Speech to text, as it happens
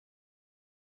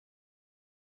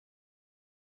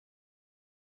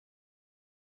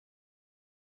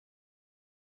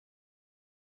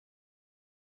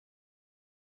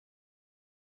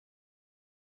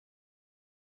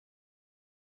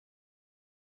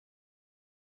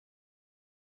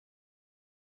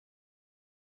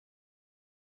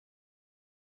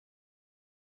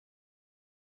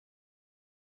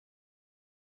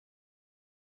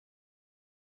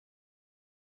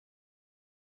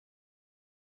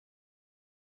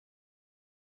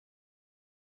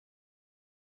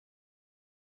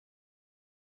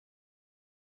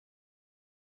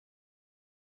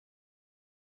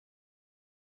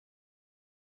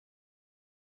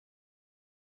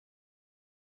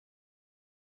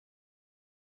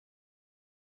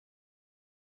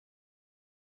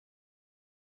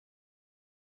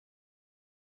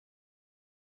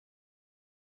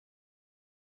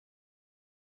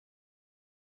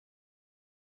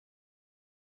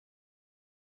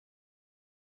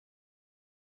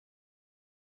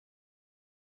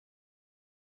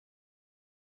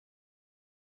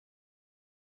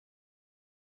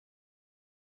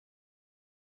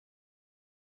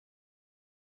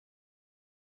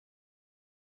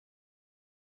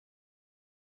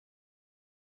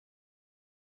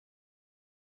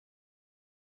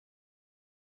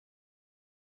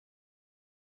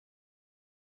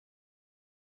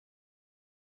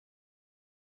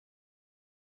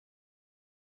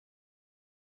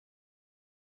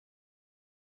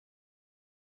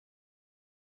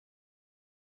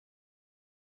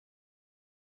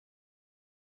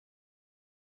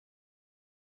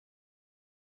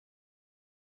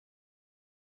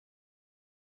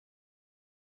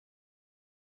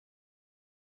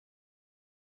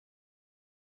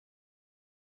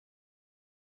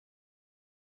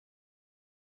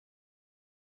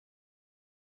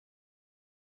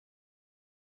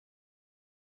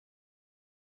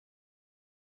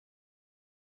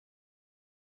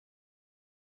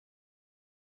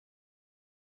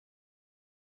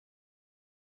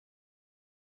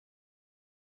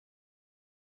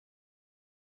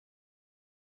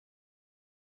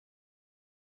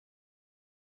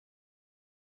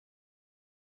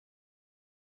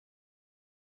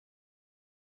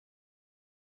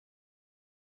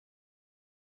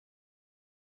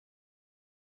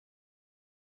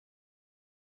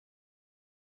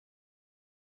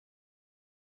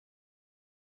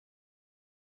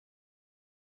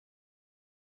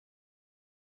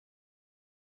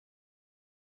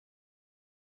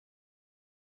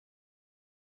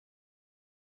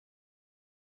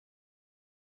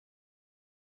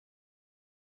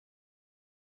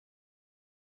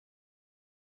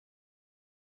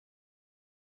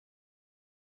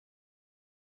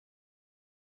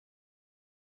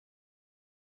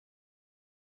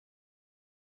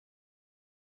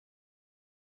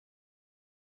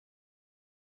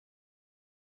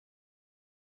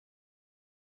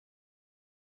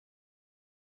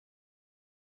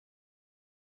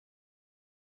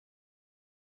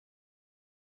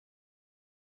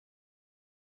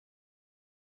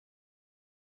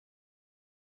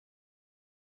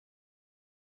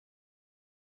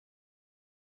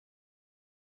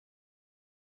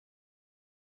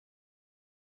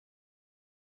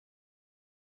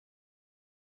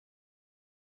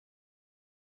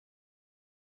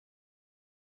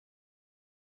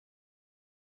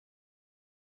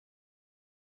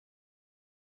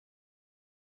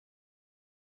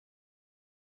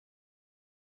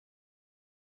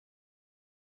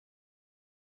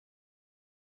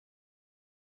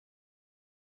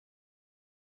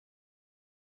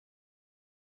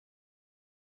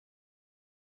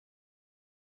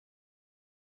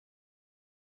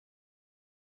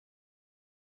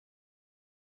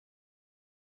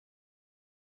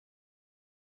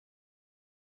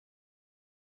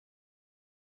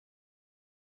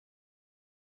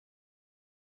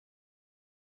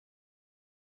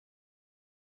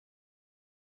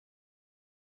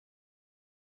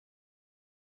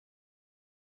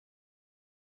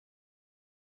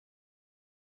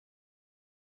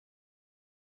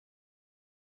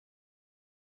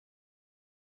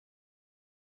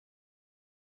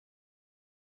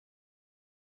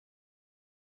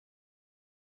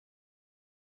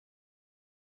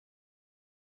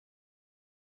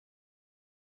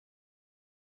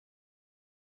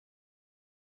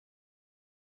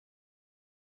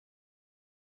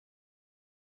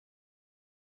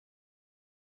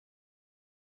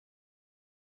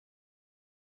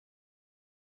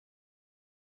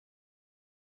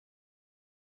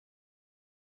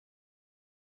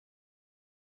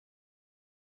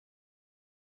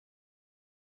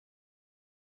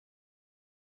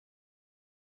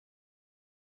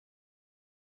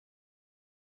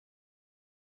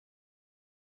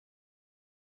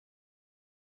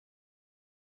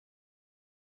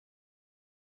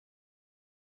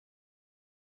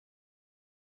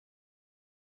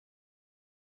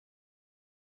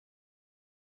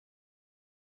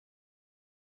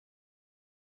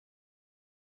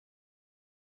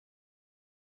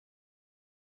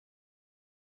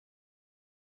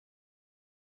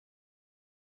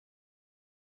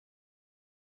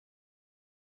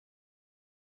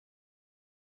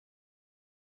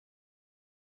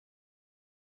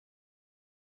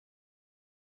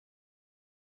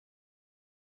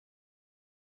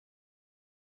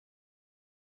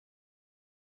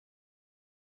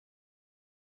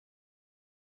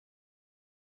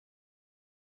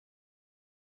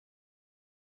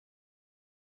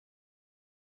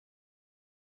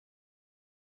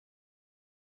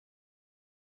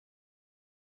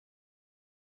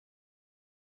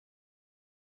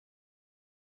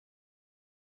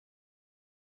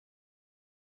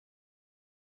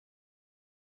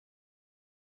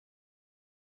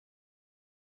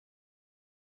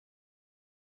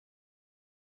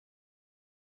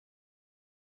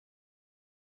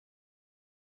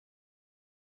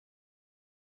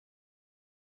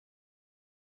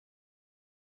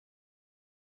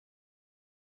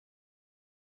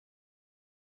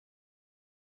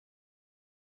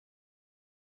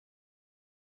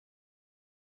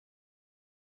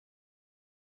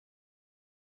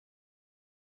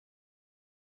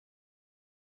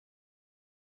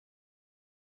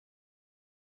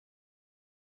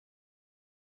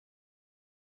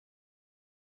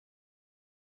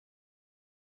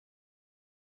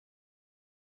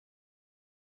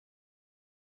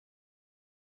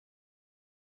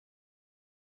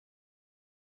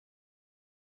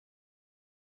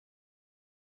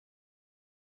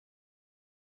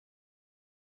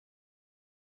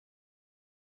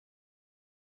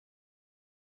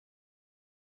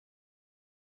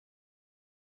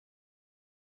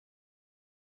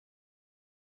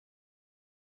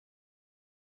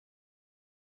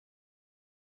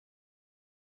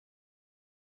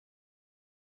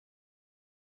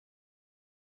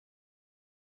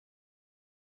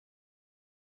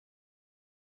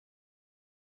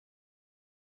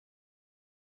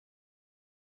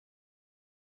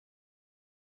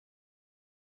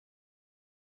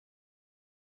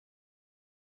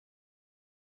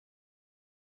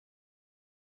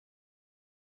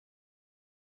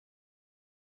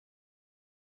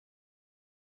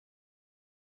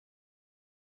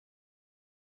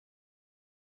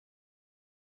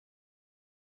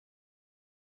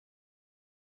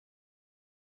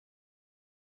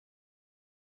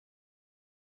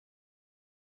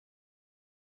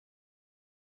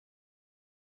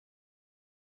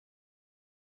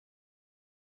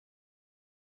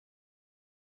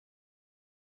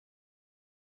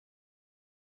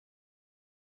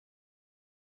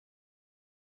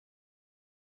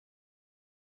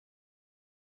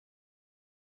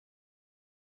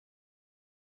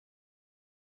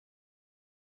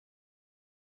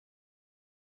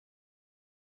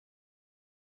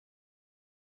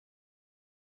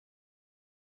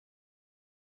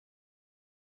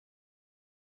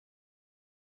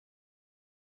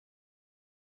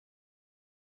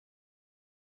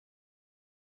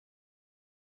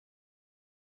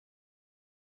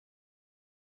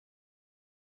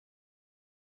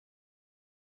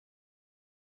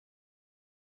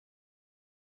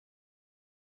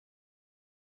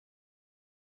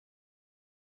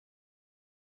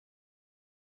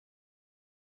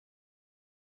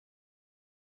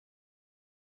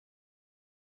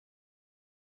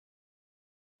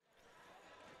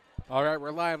All right,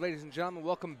 we're live, ladies and gentlemen.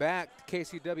 Welcome back to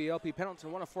KCW LP Pendleton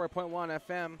 104.1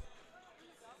 FM.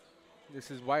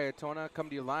 This is Wyatona,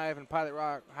 coming to you live in Pilot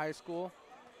Rock High School.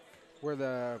 We're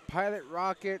the Pilot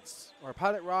Rockets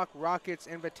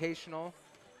Invitational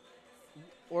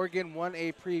Oregon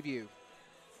 1A preview.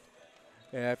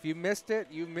 If you missed it,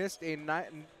 you missed a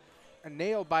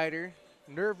nail biter,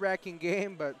 nerve-wracking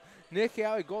game, but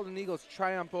Nixyaawii Golden Eagles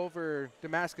triumph over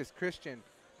Damascus Christian.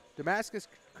 Damascus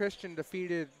Christian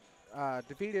defeated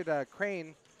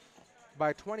Crane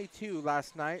by 22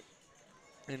 last night,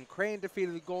 and Crane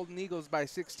defeated the Golden Eagles by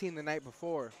 16 the night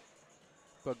before.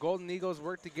 But Golden Eagles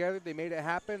worked together. They made it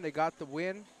happen. They got the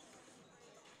win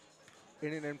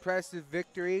in an impressive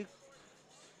victory.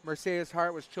 Mercedes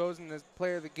Hart was chosen as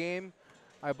player of the game.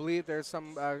 I believe there's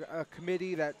some a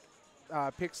committee that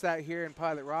picks that here in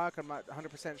Pilot Rock. I'm not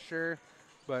 100% sure,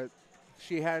 but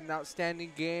she had an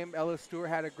outstanding game. Ella Stewart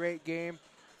had a great game.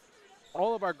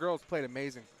 All of our girls played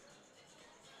amazing.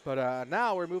 But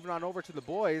now we're moving on over to the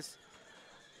boys.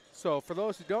 So for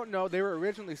those who don't know, they were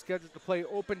originally scheduled to play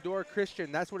Open Door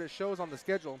Christian. That's what it shows on the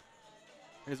schedule,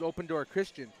 is Open Door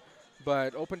Christian.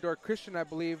 But Open Door Christian, I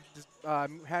believe, just,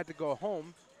 had to go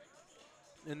home,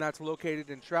 and that's located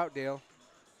in Troutdale.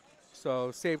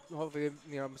 So hopefully,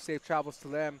 safe travels to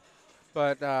them.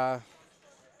 But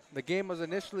the game was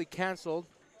initially canceled,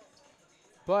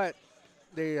 but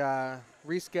they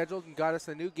rescheduled and got us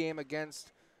a new game against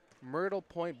Myrtle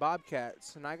Point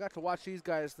Bobcats. And I got to watch these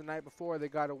guys the night before. They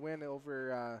got a win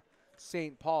over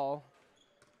St. Paul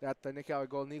at the Nixyaawii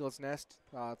Golden Eagles Nest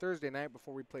Thursday night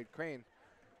before we played Crane.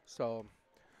 So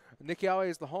Nixyaawii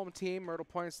is the home team. Myrtle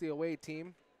Point's the away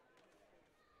team.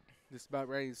 Just about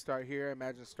ready to start here. I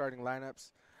imagine starting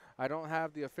lineups. I don't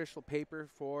have the official paper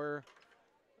for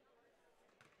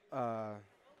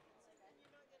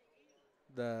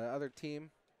the other team,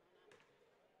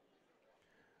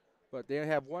 but they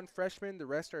have one freshman. The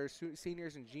rest are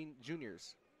seniors and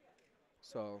juniors.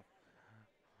 So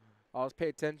always pay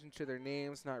attention to their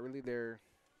names, not really their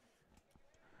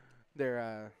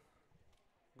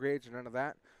grades or none of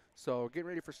that. So getting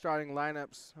ready for starting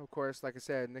lineups. Of course, like I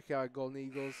said, Nixyaawii Golden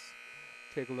Eagles.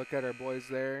 Take a look at our boys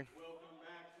there.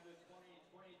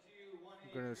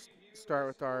 We're going to start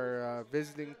with our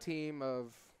visiting team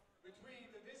of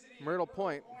Myrtle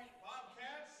Point.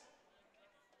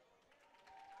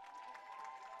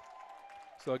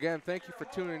 So again, thank you for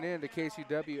tuning in to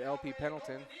KCW LP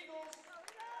Pendleton.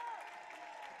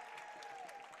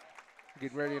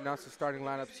 Getting ready to announce the starting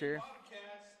lineups here.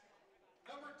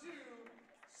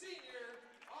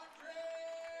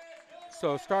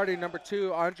 So starting number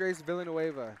 2, Andres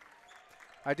Villanueva.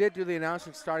 I did do the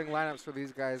announcing starting lineups for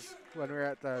these guys when we were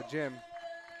at the gym.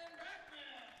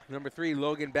 Number 3,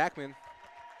 Logan Backman.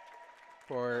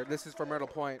 This is for Myrtle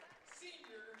Point.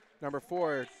 Number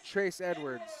 4, Trace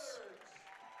Edwards.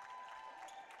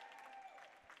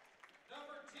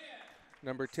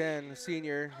 Number 10,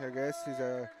 senior, I guess. He's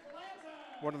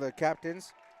one of the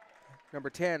captains. Number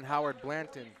 10, Howard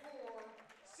Blanton.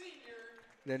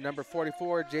 Then number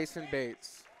 44, Jason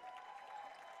Bates.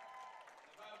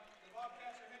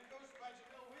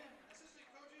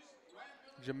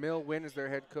 Jamil Wynn is their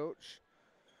head coach.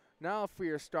 Now for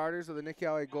your starters of the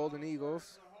Nixyaawii Golden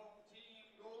Eagles.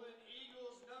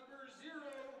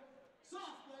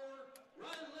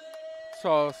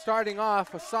 So starting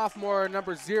off, a sophomore,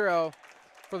 number 0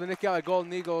 for the Nixyaawii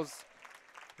Golden Eagles,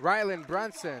 Rylan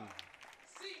Brunson.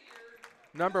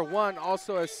 Number 1,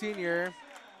 also a senior.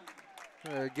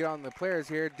 Get on the players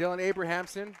here. Dylan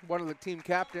Abrahamson, one of the team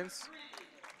captains.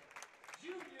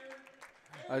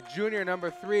 A junior, number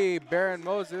 3, Baron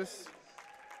Moses.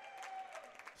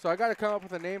 So I got to come up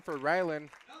with a name for Rylan.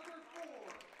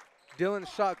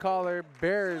 Dylan Shot Caller,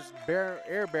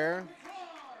 Air Bear.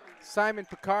 Simon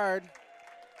Picard,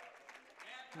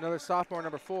 another sophomore,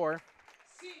 number 4.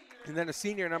 And then a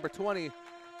senior, number 20,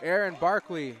 Aaron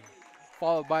Barkley,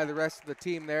 followed by the rest of the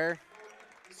team there.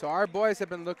 So our boys have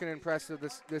been looking impressive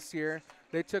this year.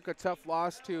 They took a tough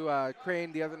loss to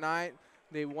Crane the other night.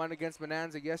 They won against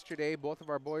Bonanza yesterday. Both of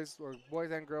our boys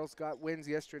and girls got wins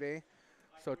yesterday.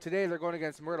 So today they're going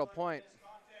against Myrtle Point.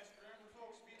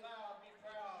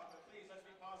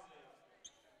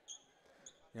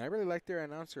 Yeah, I really like their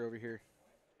announcer over here.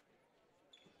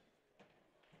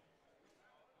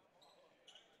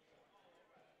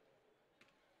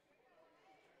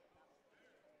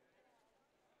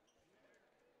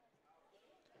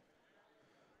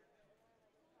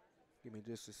 Give me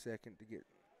just a second to get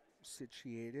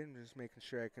situated. I'm just making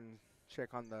sure I can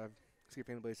check on see if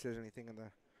anybody says anything in the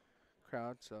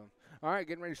crowd. So, all right,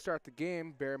 getting ready to start the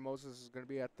game. Baron Moses is going to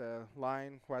be at the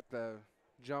line, or at the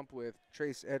jump with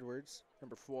Trace Edwards,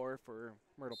 number 4 for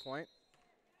Myrtle Point.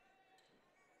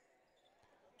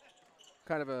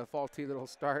 Kind of a faulty little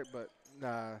start, but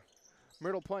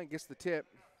Myrtle Point gets the tip.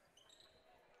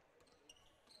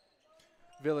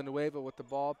 Villanueva with the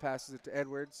ball, passes it to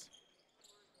Edwards.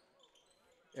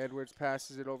 Edwards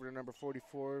passes it over to number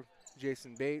 44,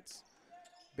 Jason Bates.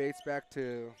 Bates back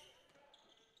to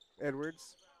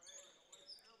Edwards.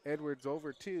 Edwards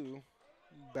over to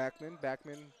Backman.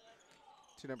 Backman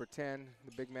to number 10,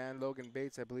 the big man, Logan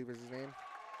Bates, I believe is his name.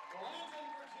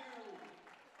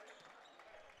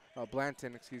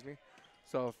 Blanton, excuse me.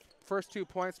 So first 2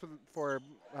 points for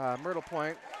Myrtle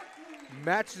Point.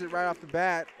 Matches it right off the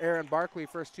bat. Aaron Barkley,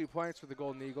 first 2 points for the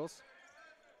Golden Eagles.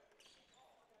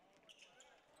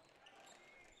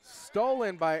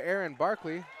 Stolen by Aaron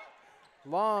Barkley.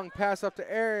 Long pass up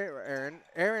to Aaron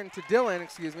to Dylan,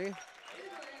 excuse me.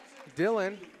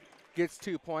 Dylan gets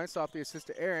 2 points off the assist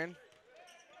to Aaron.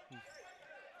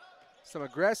 Some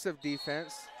aggressive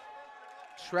defense.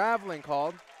 Traveling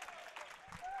called.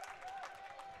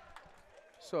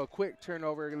 So a quick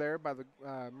turnover there by the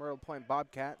Myrtle Point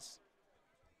Bobcats.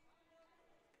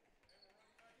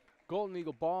 Golden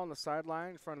Eagle ball on the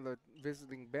sideline in front of the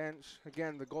visiting bench.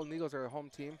 Again, the Golden Eagles are a home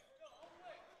team.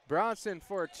 Bronson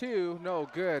for 2, no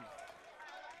good.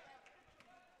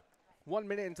 1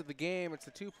 minute into the game, it's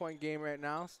a 2-point game right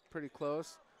now, it's pretty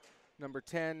close. Number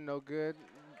 10, no good.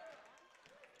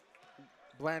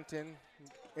 Blanton,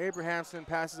 Abrahamson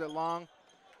passes it long,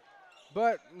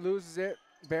 but loses it.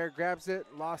 Bear grabs it,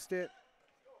 lost it.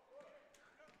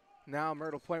 Now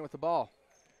Myrtle Point with the ball.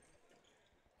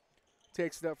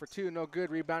 Takes it up for 2, no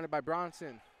good, rebounded by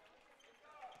Bronson.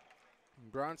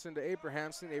 Bronson to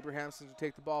Abrahamson. Abrahamson to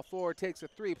take the ball forward, takes a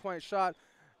 3-point shot,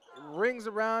 rings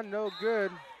around, no good.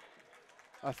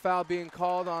 A foul being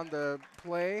called on the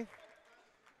play.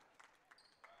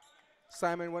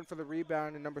 Simon went for the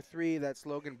rebound, and number 3, that's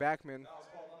Logan Backman.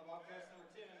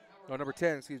 Oh, number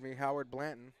 10, excuse me, Howard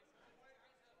Blanton.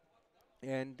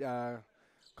 And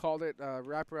called it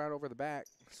wraparound over the back.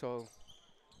 So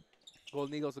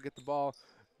Golden Eagles will get the ball.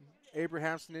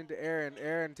 Abrahamson into Aaron.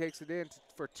 Aaron takes it in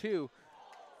for 2.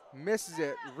 Misses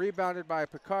it. Rebounded by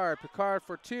Picard. Picard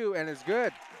for 2 and is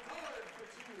good.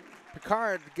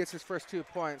 Picard gets his first 2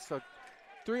 points. So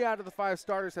 3 out of the 5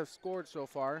 starters have scored so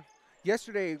far.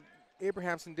 Yesterday,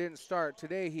 Abrahamson didn't start.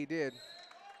 Today he did.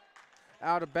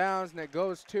 Out of bounds, and it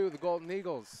goes to the Golden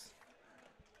Eagles.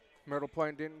 Myrtle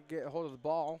Point didn't get a hold of the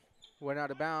ball. Went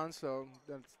out of bounds, so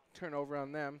that's turnover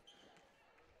on them.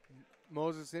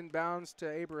 Moses inbounds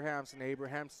to Abrahamson.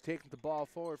 Abrahamson taking the ball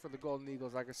forward for the Golden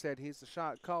Eagles. Like I said, he's the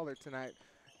shot caller tonight.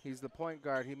 He's the point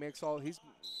guard. He's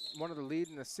one of the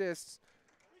leading assists.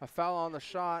 A foul on the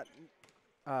shot.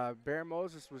 Bear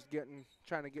Moses was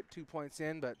trying to get 2 points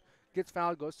in, but gets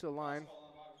fouled, goes to the line.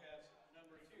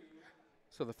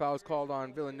 So the foul is called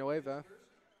on Villanueva.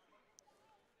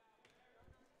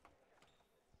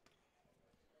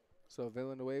 So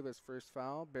Villanueva's first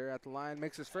foul. Bear at the line,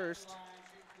 makes his first.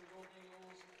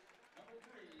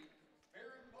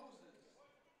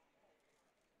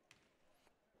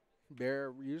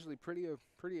 Bear usually pretty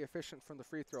efficient from the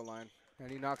free throw line, and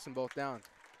he knocks them both down.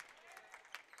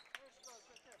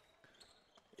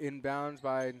 Inbounds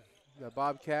by the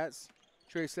Bobcats.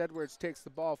 Trace Edwards takes the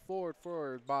ball forward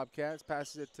for Bobcats,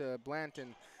 passes it to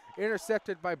Blanton.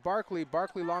 Intercepted by Barkley.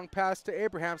 Barkley long pass to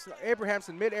Abrahamson.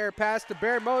 Abrahamson mid-air pass to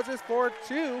Bear Moses for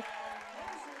 2.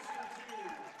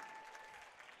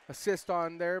 Assist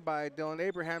on there by Dylan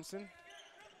Abrahamson.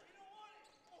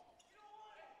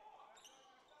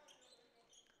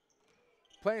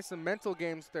 Playing some mental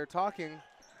games, they're talking.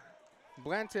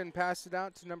 Blanton passed it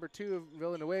out to number 2 of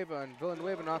Villanueva, and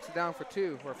Villanueva knocks it down for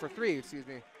 3, excuse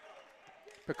me.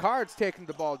 Picard's taking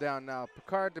the ball down now.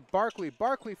 Picard to Barkley.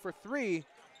 Barkley for 3.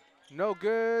 No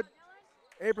good.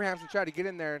 Abrahamson tried to get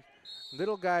in there.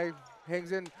 Little guy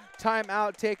hangs in.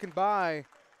 Timeout taken by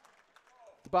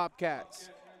the Bobcats.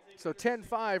 So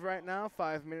 10-5 right now.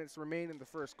 5 minutes remain in the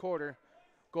first quarter.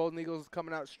 Golden Eagles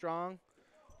coming out strong.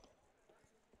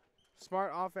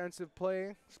 Smart offensive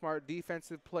play, smart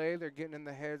defensive play. They're getting in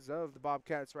the heads of the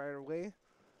Bobcats right away.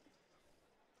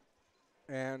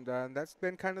 And that's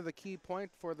been kind of the key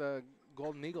point for the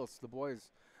Golden Eagles, the boys.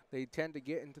 They tend to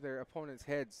get into their opponents'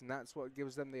 heads, and that's what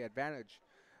gives them the advantage.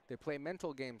 They play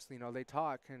mental games, they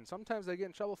talk, and sometimes they get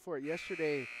in trouble for it.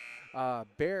 Yesterday,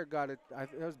 Bear got it.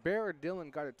 It was Bear or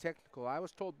Dylan got a technical. I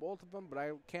was told both of them, but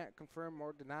I can't confirm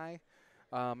or deny.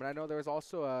 And I know there was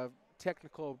also a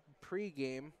technical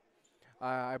pre-game.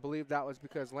 I believe that was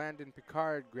because Landon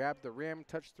Picard grabbed the rim,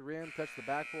 touched the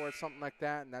backboard, something like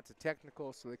that, and that's a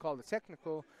technical. So they called it a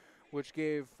technical, which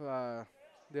gave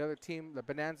The other team, the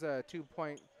Bonanza, a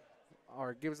 2-point,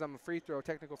 or gives them a free throw,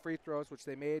 technical free throws, which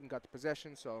they made and got the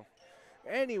possession. So,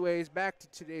 anyways, back to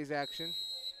today's action.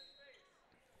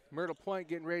 Myrtle Point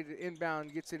getting ready to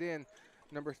inbound, gets it in.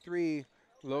 Number 3,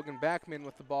 Logan Backman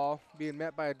with the ball, being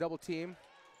met by a double team.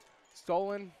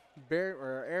 Stolen,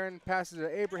 Aaron passes to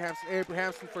Abrahamson.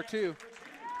 Abrahamson for 2.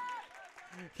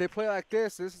 If they play like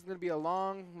this is going to be a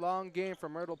long, long game for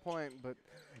Myrtle Point, but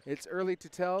it's early to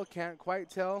tell, can't quite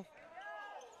tell.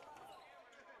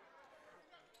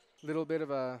 Little bit of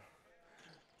a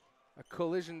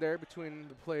collision there between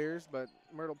the players, but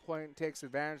Myrtle Point takes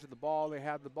advantage of the ball. They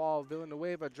have the ball.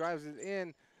 Villanueva drives it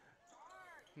in.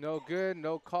 No good,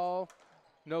 no call.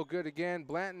 No good again.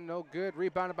 Blanton, no good.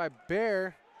 Rebounded by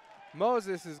Bear.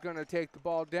 Moses is going to take the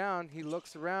ball down. He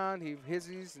looks around, he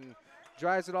hizzies and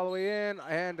drives it all the way in,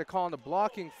 and they're calling a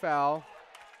blocking foul.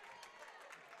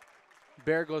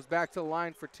 Bear goes back to the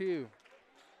line for 2.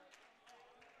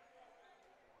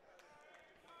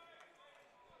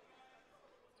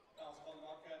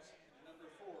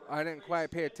 I didn't quite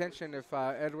pay attention if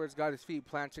Edwards got his feet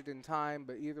planted in time,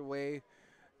 but either way,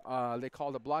 they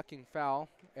called a blocking foul,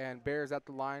 and Bear's at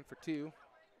the line for 2.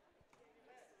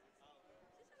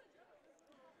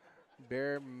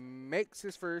 Bear makes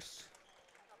his first.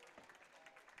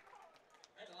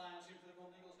 At the line, shooting for the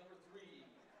Golden Eagles, number 3,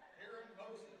 Aaron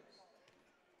Moses.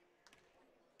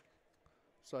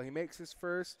 So he makes his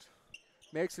first,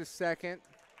 makes his second.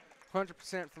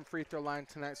 100% from free throw line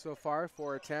tonight so far.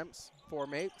 4 attempts, 4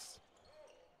 makes.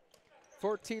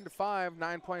 14-5,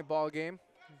 9-point ball game.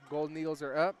 Golden Eagles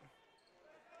are up.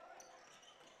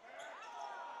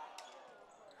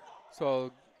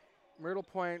 So Myrtle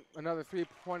Point, another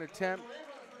 3-point attempt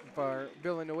for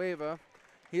Villanueva.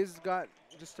 He's got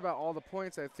just about all the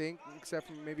points, I think, except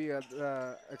for maybe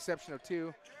a exception of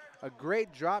 2. A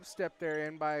great drop step there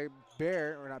in by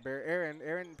Aaron.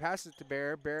 Aaron passes to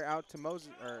Bear. Bear out to Moses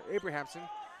or Abrahamson.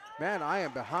 Man, I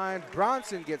am behind.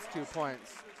 Bronson gets 2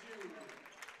 points.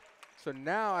 So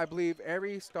now I believe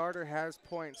every starter has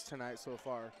points tonight so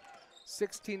far.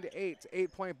 16-8,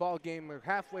 8-point ball game. We're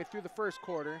halfway through the first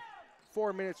quarter.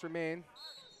 4 minutes remain.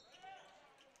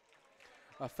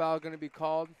 A foul going to be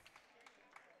called.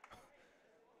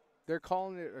 They're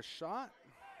calling it a shot.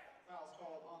 Foul's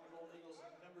called on the Golden Eagles,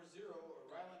 number 0,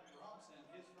 Rylan Thompson,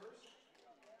 his first.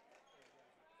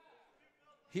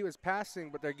 He was passing,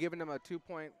 but they're giving him a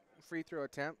 2-point free throw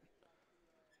attempt.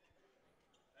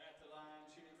 At the line,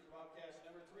 shooting for the Bobcats,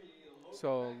 number 3, Logan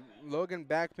So Backman. Logan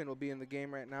Backman will be in the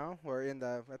game right now, or at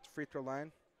the free throw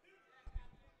line.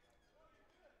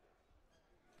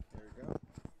 There we go.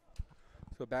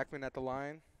 So Backman at the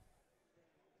line.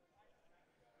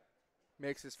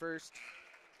 Makes his first.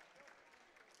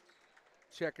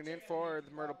 Checking in for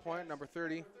the Myrtle Point, number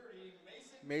 30,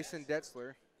 Mason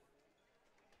Detzler.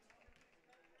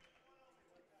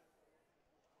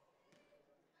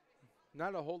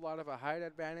 Not a whole lot of a height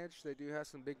advantage. They do have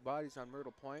some big bodies on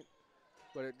Myrtle Point,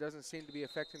 but it doesn't seem to be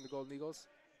affecting the Golden Eagles.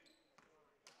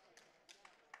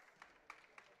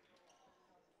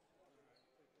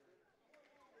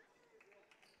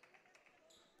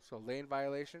 So lane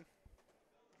violation.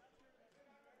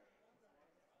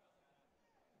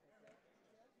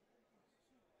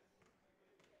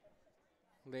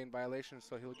 Lane violation,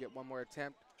 so he'll get one more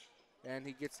attempt, and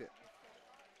he gets it.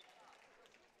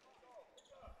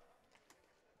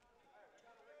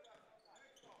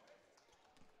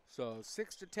 So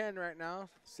 6-10 right now,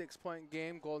 6-point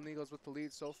game. Golden Eagles with the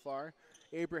lead so far.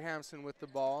 Abrahamson with the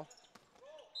ball.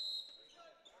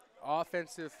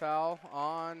 Offensive foul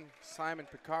on Simon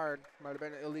Picard. Might have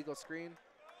been an illegal screen.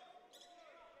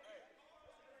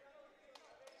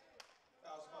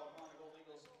 Foul's called on the Golden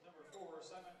Eagles, number 4,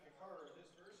 Simon Picard, his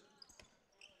first.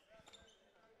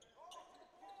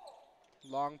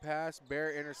 Long pass.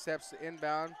 Bear intercepts the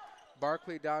inbound.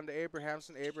 Barkley down to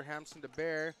Abrahamson. Abrahamson to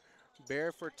Bear.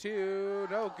 Bear for 2.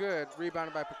 No good.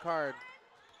 Rebounded by Picard.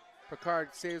 Picard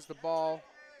saves the ball.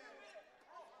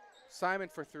 Simon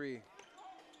for 3.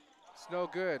 It's no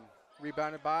good.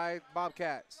 Rebounded by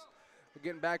Bobcats. We're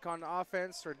getting back on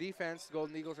offense or defense. The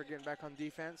Golden Eagles are getting back on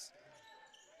defense.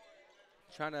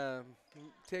 Trying to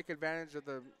take advantage of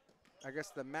the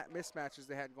mismatches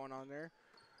they had going on there.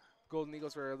 Golden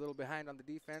Eagles were a little behind on the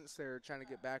defense. They're trying to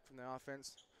get back from the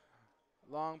offense.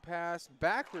 Long pass,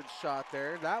 backwards shot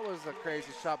there. That was a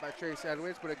crazy shot by Trace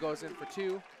Edwards, but it goes in for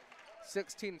 2.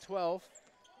 16-12.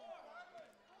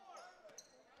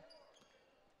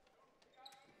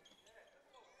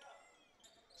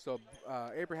 So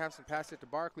Abrahamson passed it to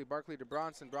Barkley. Barkley to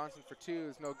Bronson. Bronson for 2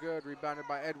 is no good. Rebounded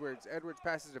by Edwards. Edwards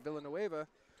passes to Villanueva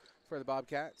for the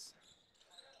Bobcats.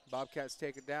 Bobcats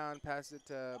take it down, pass it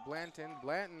to Blanton.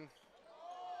 Blanton,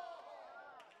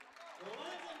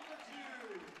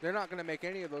 they're not going to make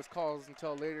any of those calls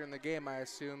until later in the game, I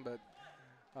assume,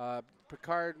 but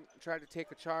Picard tried to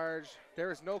take a charge. There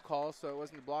was no call, so it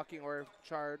wasn't a blocking or a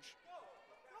charge.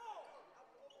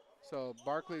 So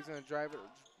Barkley's going to drive it.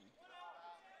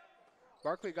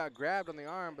 Barkley got grabbed on the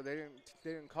arm, but they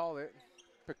didn't call it.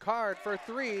 Picard for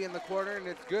 3 in the corner, and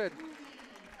it's good.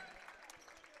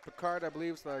 Picard, I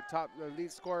believe, is the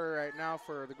lead scorer right now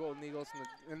for the Golden Eagles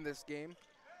in this game.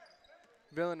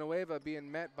 Villanueva being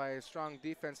met by a strong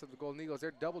defense of the Golden Eagles.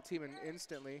 They're double teaming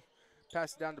instantly.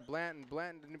 Pass it down to Blanton.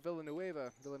 Blanton and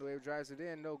Villanueva. Villanueva drives it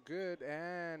in, no good.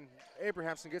 And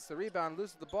Abrahamson gets the rebound,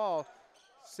 loses the ball,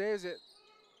 saves it.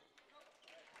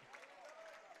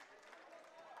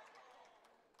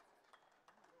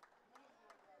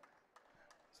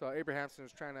 So Abrahamson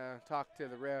was trying to talk to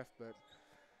the ref, but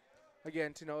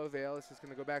again, to no avail. This is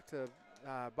going to go back to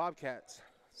Bobcats.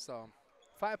 So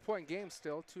 5-point game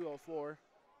still, 2:04.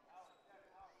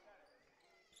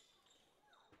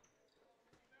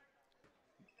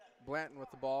 Blanton with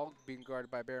the ball, being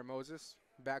guarded by Bear Moses.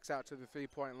 Backs out to the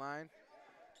 3-point line.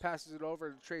 Passes it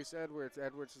over to Trace Edwards.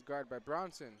 Edwards is guarded by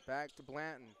Bronson. Back to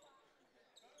Blanton.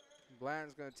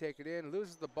 Blanton's going to take it in,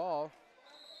 loses the ball.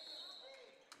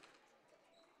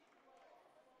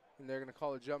 And they're going to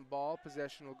call a jump ball.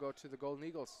 Possession will go to the Golden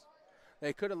Eagles.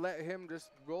 They could have let him just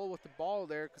roll with the ball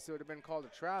there because it would have been called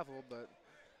a travel, but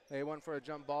they went for a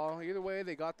jump ball. Either way,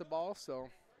 they got the ball, so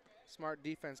smart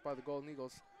defense by the Golden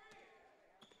Eagles.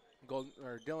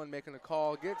 Dylan making a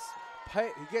call. He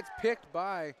gets picked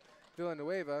by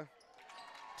Villanueva.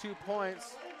 2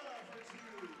 points.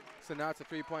 So now it's a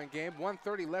 3-point game.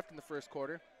 1:30 left in the first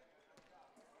quarter.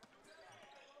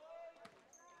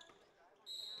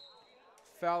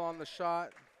 Foul on the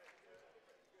shot.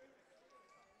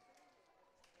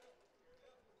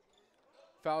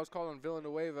 Foul's called on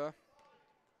Villanueva.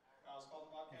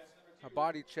 A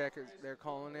body check, as they're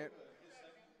calling it.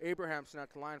 Abrahamson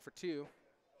at the line for 2.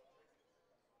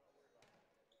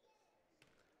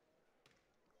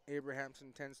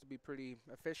 Abrahamson tends to be pretty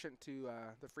efficient to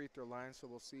the free throw line, so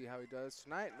we'll see how he does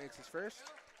tonight. Makes his first.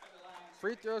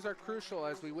 Free throws are crucial,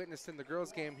 as we witnessed in the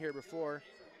girls' game here before.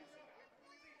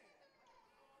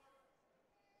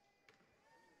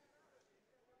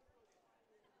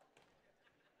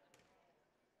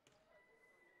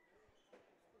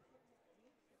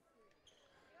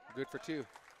 Good for 2.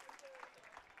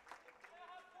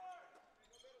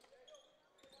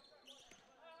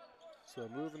 So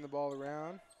moving the ball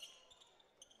around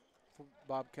for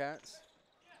Bobcats.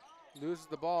 Loses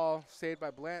the ball, saved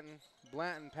by Blanton.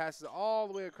 Blanton passes all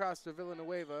the way across to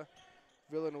Villanueva.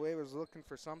 Villanueva's looking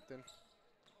for something.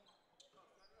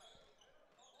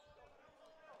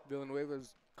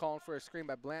 Villanueva's calling for a screen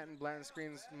by Blanton. Blanton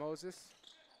screens Moses.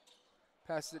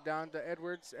 Passes it down to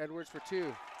Edwards. Edwards for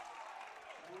 2.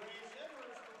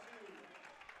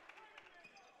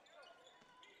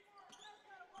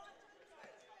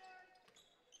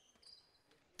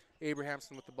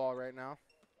 Abrahamson with the ball right now.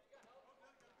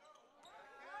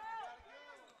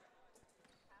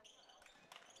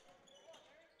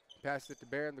 Passes it to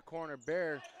Bear in the corner.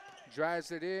 Bear drives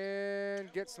it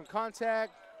in, gets some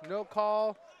contact. No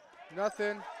call,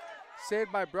 nothing.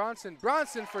 Saved by Bronson.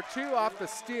 Bronson for 2 off the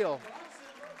steal.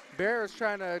 Bear is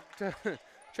trying to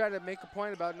try to make a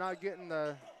point about not getting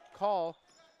the call,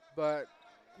 but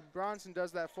Bronson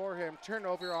does that for him.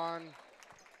 Turnover on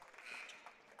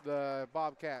the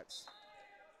Bobcats.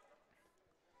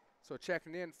 So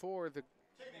checking in for the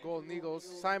Golden Eagles.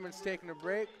 Simon's taking a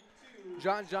break.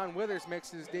 John Withers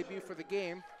makes his debut for the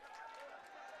game.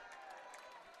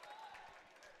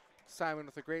 Simon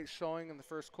with a great showing in the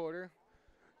first quarter.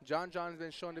 John's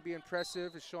been shown to be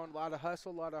impressive. He's shown a lot of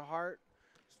hustle, a lot of heart.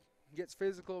 Gets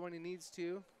physical when he needs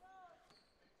to.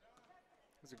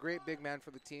 He's a great big man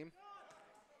for the team.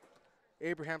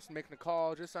 Abrahamson making a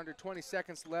call. Just under 20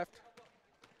 seconds left.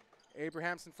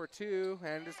 Abrahamson for 2,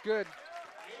 and it's good.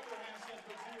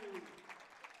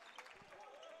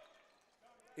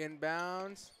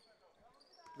 Inbounds.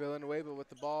 Villanueva with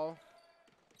the ball.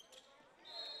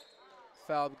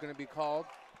 Foul going to be called.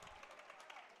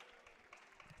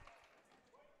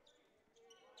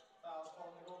 Foul's called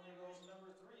on the Golden Eagles,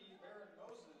 number 3, Baron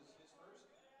Moses, his first.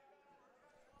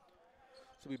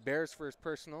 So it'll be Bears for his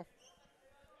personal.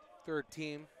 Third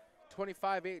team.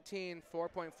 25-18,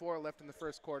 4.4 left in the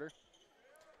first quarter.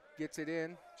 Gets it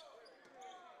in.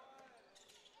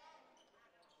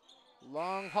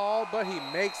 Long haul, but he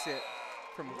makes it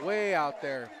from way out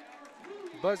there.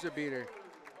 Buzzer beater.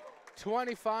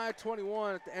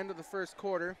 25-21 at the end of the first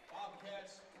quarter.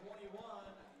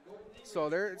 So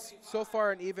it's so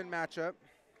far an even matchup.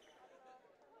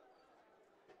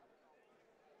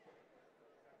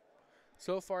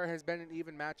 So far has been an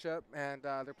even matchup, and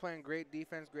they're playing great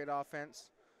defense, great offense.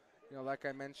 You know, like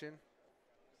I mentioned,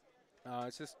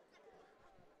 it's just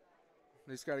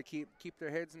they just got to keep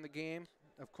their heads in the game.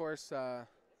 Of course,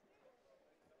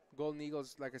 Golden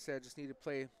Eagles, like I said, just need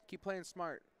to keep playing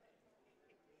smart.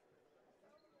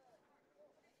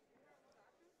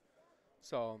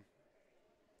 So,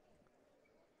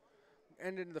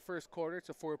 ending the first quarter, it's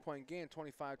a 4-point game,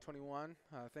 25-21.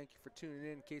 Thank you for tuning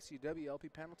in, KCW, LP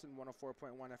Pendleton,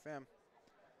 104.1 FM.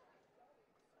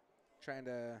 Trying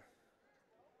to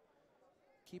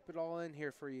keep it all in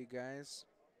here for you guys.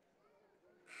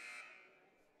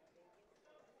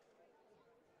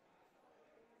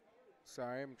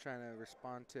 Sorry, I'm trying to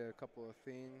respond to a couple of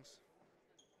things.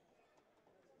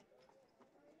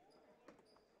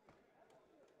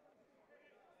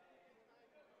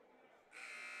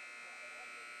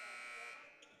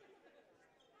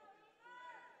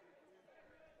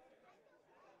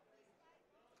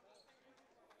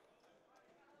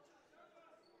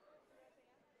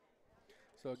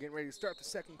 So getting ready to start the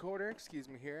second quarter. Excuse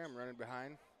me here, I'm running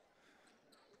behind.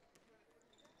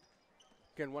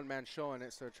 Again, one man showing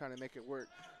it, so trying to make it work.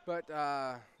 But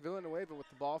Villanueva with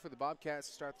the ball for the Bobcats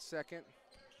to start the second.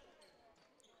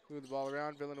 Move the ball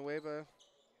around, Villanueva.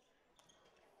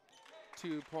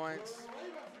 2 points.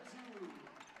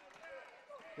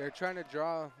 They're trying to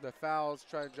draw the fouls,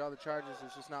 trying to draw the charges.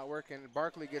 It's just not working.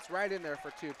 Barkley gets right in there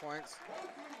for 2 points.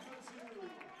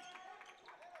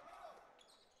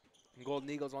 And Golden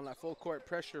Eagles on that full court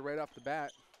pressure right off the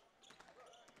bat.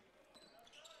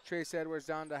 Trace Edwards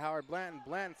down to Howard Blanton.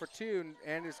 Blanton for 2,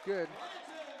 and it's good.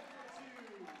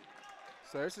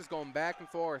 So this is going back and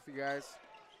forth, you guys.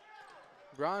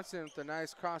 Bronson with a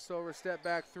nice crossover, step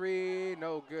back 3,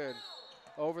 no good.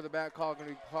 Over the back call going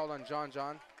to be called on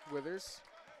John Withers.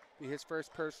 Be his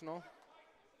first personal.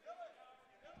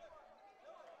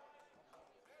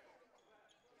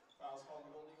 Fouls called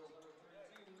on Golden Eagles number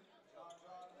 32, John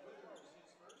Withers,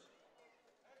 his first.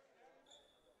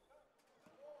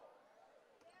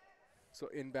 So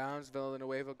inbounds,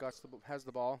 Villanueva has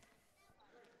the ball.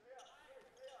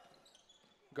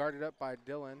 Guarded up by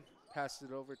Dylan. Passes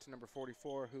it over to number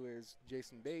 44, who is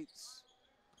Jason Bates.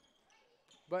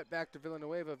 But back to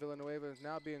Villanueva. Villanueva is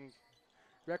now being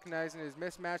recognizing his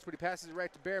mismatch, but he passes it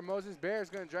right to Bear Moses. Bear is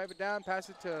going to drive it down, pass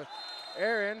it to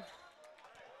Aaron.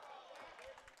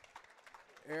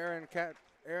 Aaron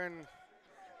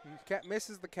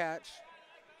misses the catch,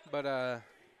 but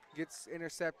gets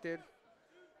intercepted.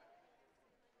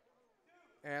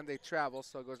 And they travel,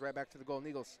 so it goes right back to the Golden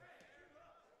Eagles.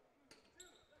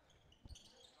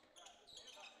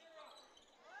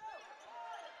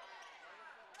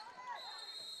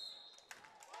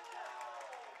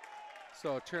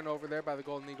 So a turnover there by the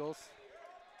Golden Eagles.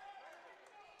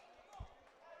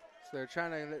 So they're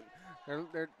trying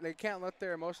to, they can't let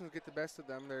their emotions get the best of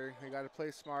them. They got to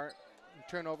play smart. And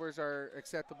turnovers are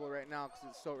acceptable right now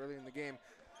because it's so early in the game.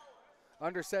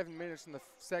 Under 7 minutes in the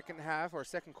second half, or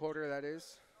second quarter, that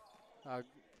is.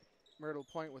 Myrtle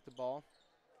Point with the ball.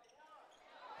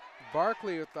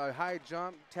 Barkley with the high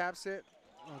jump, taps it,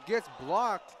 gets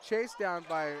blocked, chased down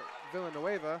by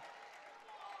Villanueva.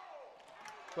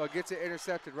 Well, gets it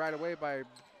intercepted right away by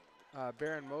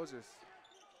Baron Moses.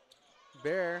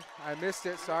 Bear, I missed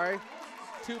it, sorry.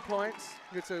 2 points,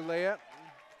 gets a layup,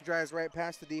 drives right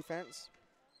past the defense.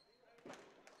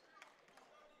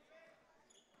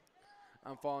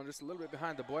 I'm falling just a little bit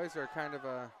behind. The boys are kind of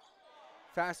a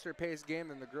faster paced game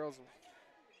than the girls.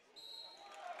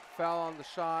 Foul on the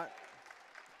shot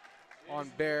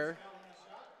on Bear.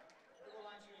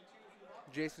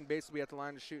 Jason Bates will be at the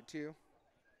line to shoot 2.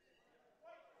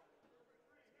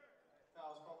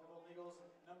 Fouls called on Golden Eagles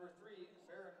number 3,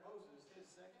 Baron Moses, his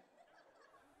second.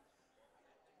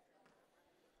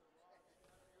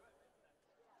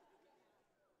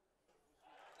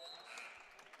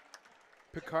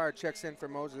 Picard checks in for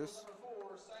Moses. Number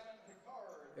 4, Simon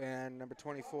Picard. And number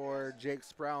 24, Jake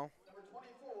Sproul. Number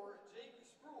 24, Jake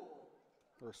Sproul.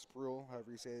 Or Sproul, however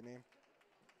you say the name.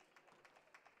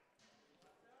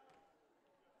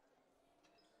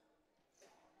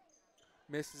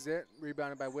 Misses it,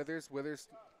 rebounded by Withers. Withers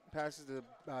passes to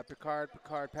Picard.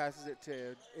 Picard passes it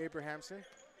to Abrahamson.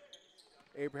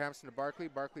 Abrahamson to Barkley.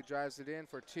 Barkley drives it in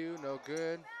for 2, no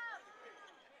good.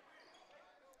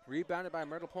 Rebounded by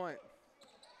Myrtle Point.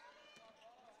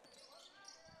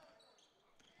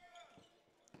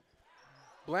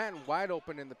 Blanton wide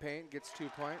open in the paint, gets 2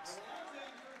 points.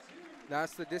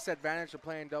 That's the disadvantage of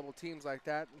playing double teams like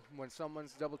that. When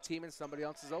someone's double teaming, somebody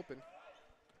else is open.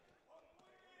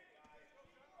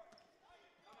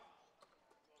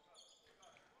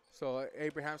 So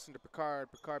Abrahamson to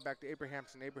Picard, Picard back to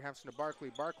Abrahamson, Abrahamson to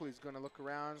Barkley. Barkley's going to look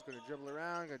around, he's going to dribble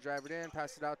around, going to drive it in,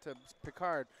 pass it out to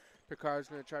Picard. Picard's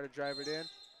going to try to drive it in.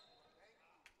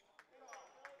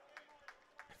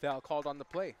 Foul called on the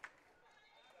play.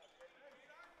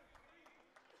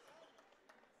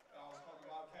 Foul is called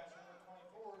on Bobcats number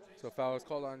 24. So foul is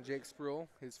called on Jake Spruill,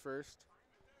 his first.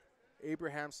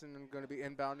 Abrahamson going to be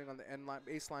inbounding on the end line,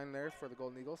 baseline there for the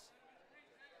Golden Eagles.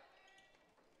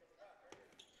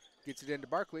 Gets it into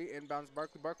Barkley, inbounds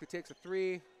Barkley. Barkley takes a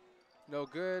three, no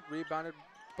good. Rebounded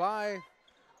by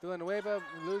Villanueva,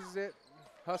 loses it,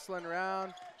 hustling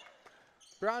around.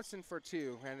 Bronson for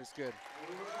two, and it's good.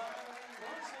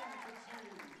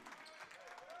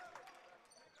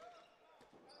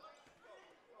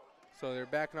 So they're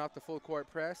backing off the full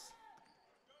court press.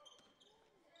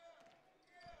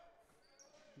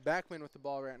 Backman with the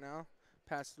ball right now.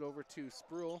 Pass it over to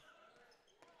Spruill.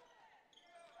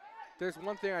 There's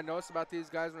one thing I noticed about these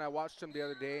guys when I watched them the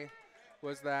other day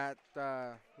was that,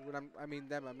 I mean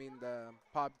the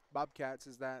Bobcats,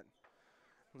 is that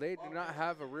they do not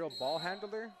have a real ball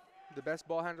handler. The best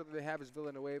ball handler they have is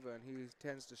Villanueva, and he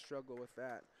tends to struggle with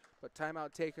that. But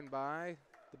timeout taken by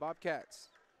the Bobcats.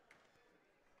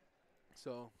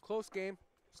 So close game,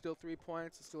 still 3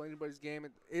 points. It's still anybody's game.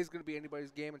 It is going to be anybody's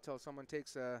game until someone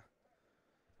takes a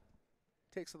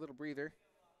little breather.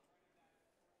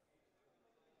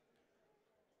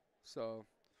 So,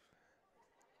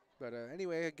 but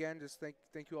anyway, again, just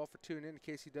thank you all for tuning in to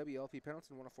KCW LP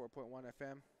Pendleton 104.1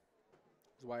 FM.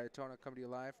 This is Wyatona coming to you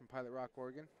live from Pilot Rock,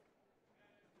 Oregon.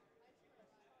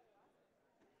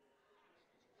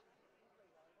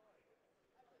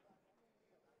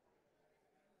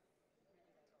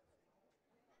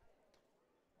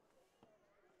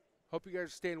 Hope you guys are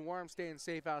staying warm, staying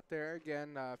safe out there.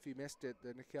 Again, if you missed it,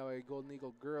 the Nixyaawii Golden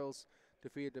Eagle girls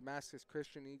defeated Damascus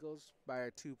Christian Eagles by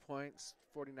 2 points,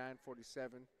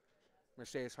 49-47.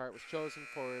 Mercedes Hart was chosen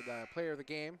for the player of the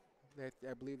game.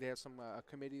 I believe they have some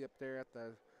committee up there at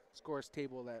the scores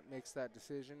table that makes that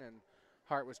decision, and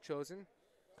Hart was chosen.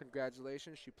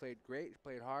 Congratulations, she played great, she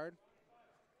played hard.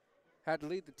 Had to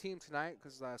lead the team tonight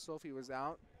because Sophie was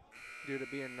out due to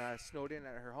being snowed in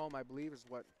at her home, I believe is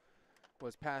what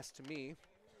was passed to me.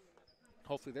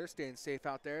 Hopefully they're staying safe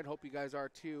out there, and hope you guys are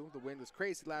too. The wind was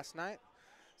crazy last night.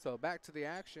 So back to the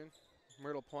action.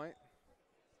 Myrtle point.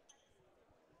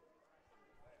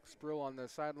 Spruill on the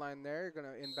sideline there, going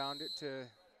to inbound it to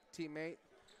teammate,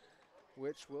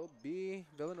 which will be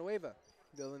Villanueva.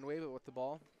 Villanueva with the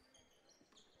ball.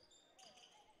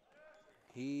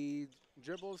 He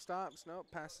dribbles, stops, nope,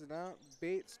 passes it out.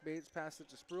 Bates passes it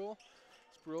to Spruill.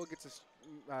 Spruill gets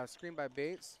a screen by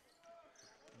Bates.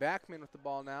 Backman with the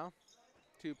ball now.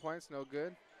 2 points, no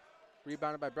good.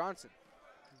 Rebounded by Bronson.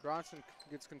 Bronson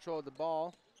gets control of the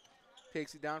ball.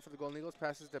 Takes it down for the Golden Eagles.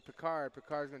 Passes to Picard.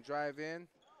 Picard's going to drive in.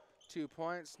 2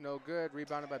 points, no good.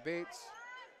 Rebounded by Bates.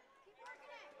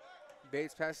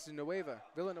 Bates passes to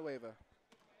Villanueva.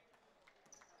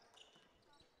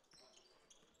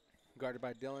 Guarded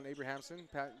by Dylan Abrahamson.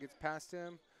 Gets past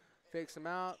him. Fakes him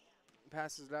out.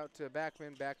 Passes it out to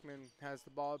Backman. Backman has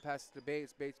the ball. Passes to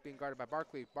Bates. Bates being guarded by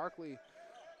Barkley. Barkley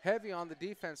heavy on the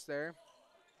defense there.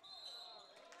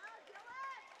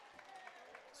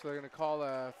 So they're going to call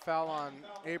a foul on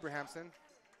Abrahamson.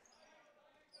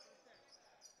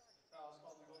 Foul is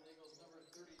called on Golden Eagles number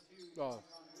 32. Oh,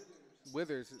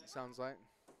 Withers, it sounds like.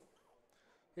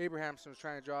 Abrahamson was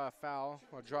trying to draw a foul,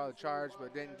 or draw the charge,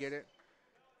 but didn't get it.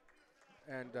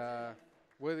 And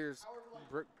Withers,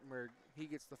 he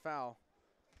gets the foul.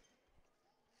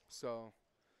 So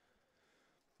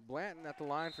Blanton at the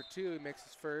line for two. He makes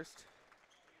his first.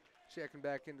 Checking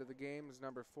back into the game is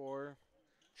number 4,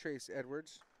 Trace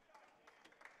Edwards.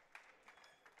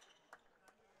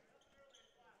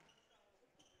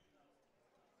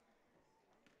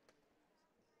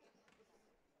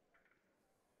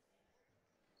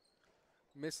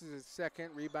 Misses his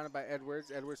second, rebounded by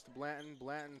Edwards. Edwards to Blanton.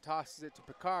 Blanton tosses it to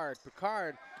Picard.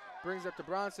 Picard brings up to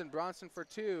Bronson. Bronson for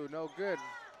two, no good.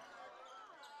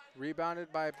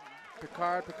 Rebounded by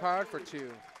Picard. Picard for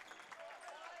two.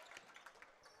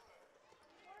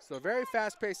 So very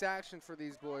fast-paced action for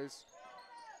these boys.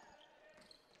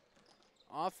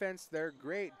 Offense, they're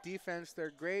great. Defense,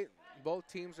 they're great.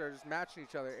 Both teams are just matching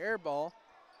each other. Air ball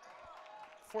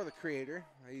for the creator.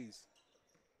 He's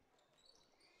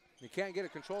You can't get a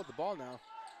control of the ball now.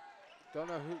 Don't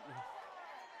know who.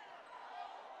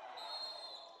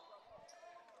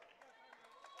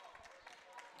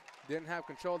 Didn't have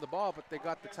control of the ball, but they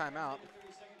got the timeout.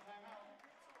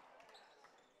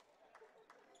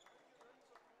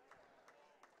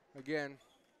 Again,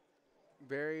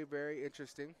 very, very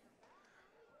interesting.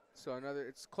 So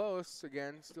it's close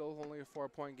again. Still only a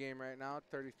 4-point game right now.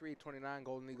 33-29,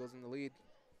 Golden Eagles in the lead.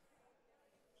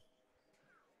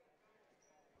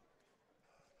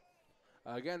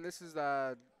 Again, this is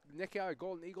the Nixyaawii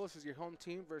Golden Eagles is your home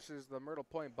team versus the Myrtle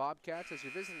Point Bobcats as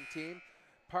your visiting team.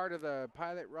 Part of the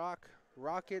Pilot Rock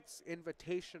Rockets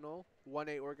Invitational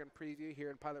 1A Oregon preview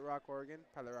here in Pilot Rock, Oregon,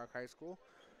 Pilot Rock High School.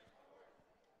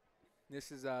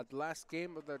 This is the last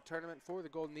game of the tournament for the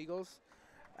Golden Eagles.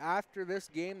 After this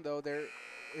game, though, there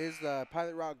is the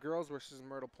Pilot Rock girls versus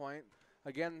Myrtle Point.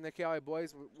 Again, the Nixyaawii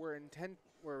boys were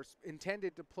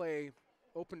intended to play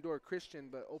Open Door Christian,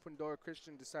 but Open Door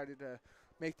Christian decided to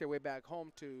make their way back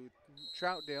home to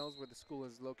Troutdales, where the school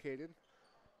is located.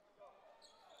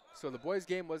 So the boys'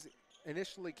 game was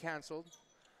initially canceled,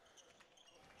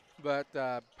 but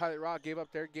Pilot Rock gave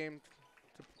up their game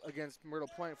against Myrtle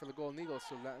Point for the Golden Eagles,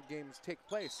 so that games take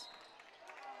place.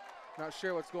 Not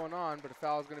sure what's going on, but a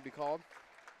foul is going to be called.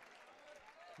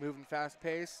 Moving fast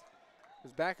pace. It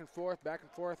was back and forth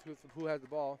who has the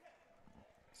ball.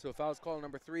 So foul's call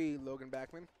number 3, Logan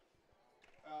Backman.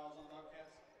 Fouls on the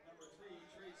Bobcats. Number 3,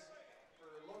 Trace for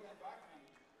Logan Bachman.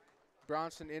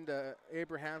 Bronson into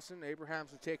Abrahamson.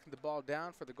 Abrahamson taking the ball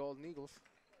down for the Golden Eagles.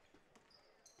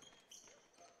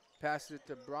 Passes it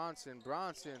to Bronson.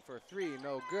 Bronson for 3,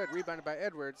 no good. Rebounded by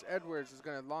Edwards. Edwards is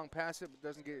going to long pass it, but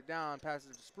doesn't get it down.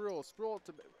 Passes it to Sproul. Sproul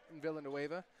to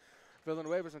Villanueva.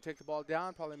 Villanueva's going to take the ball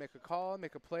down, probably make a call,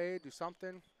 make a play, do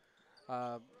something.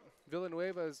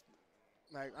 Villanueva is,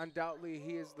 undoubtedly,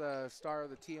 he is the star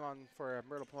of the team for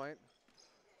Myrtle Point.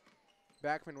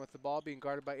 Backman with the ball being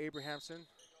guarded by Abrahamson.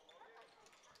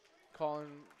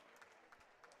 Calling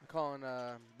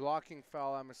a blocking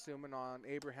foul, I'm assuming, on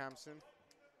Abrahamson.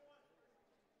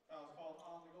 Foul called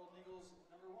on the Golden Eagles.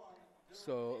 Number 1.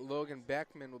 So Logan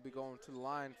Beckman will be going to the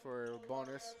line for a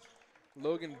bonus.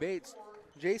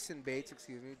 Jason Bates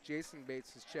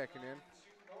is checking in. Bonus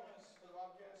for the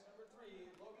Bobcats. Number 3,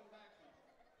 Logan Bachman.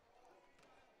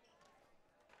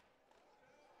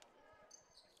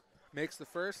 Makes the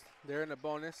first. They're in a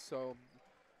bonus, so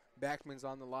Backman's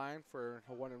on the line for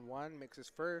a 1-and-1. Makes his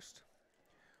first.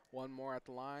 One more at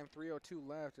the line. 3:02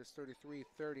 left. It's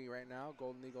 33-30 right now.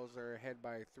 Golden Eagles are ahead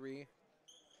by 3.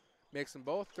 Makes them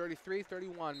both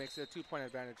 33-31. Makes it a 2-point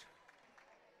advantage.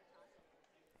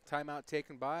 Timeout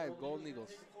taken by Golden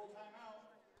Eagles.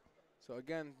 So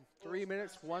again, 3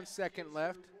 minutes, 1 second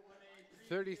left.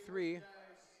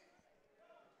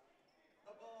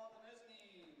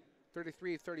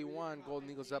 33-31, Golden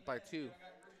Eagles up by 2.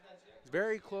 It's a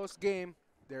very close game.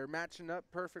 They're matching up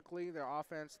perfectly, their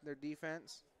offense, their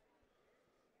defense.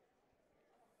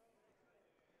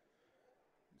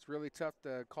 It's really tough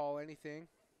to call anything.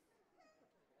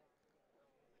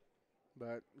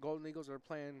 But Golden Eagles are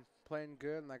playing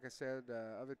good, and like I said,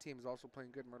 other teams also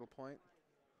playing good. Myrtle Point.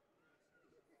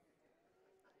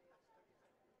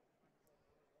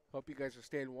 Hope you guys are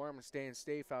staying warm and staying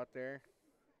safe out there.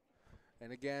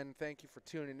 And again, thank you for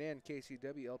tuning in,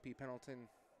 KCW LP Pendleton.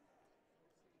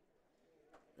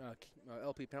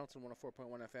 LP Pendleton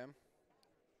 104.1 FM.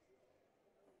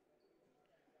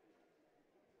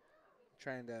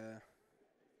 Trying to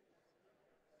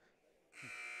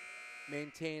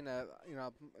maintain,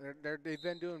 they've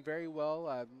been doing very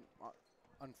well.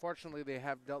 Unfortunately, they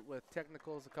have dealt with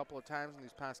technicals a couple of times in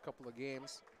these past couple of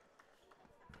games.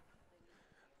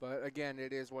 But again,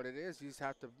 it is what it is. You just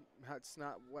have to, it's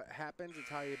not what happens, it's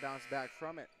how you bounce back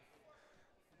from it.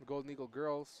 The Golden Eagle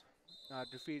girls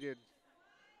defeated,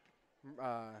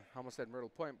 I almost said Myrtle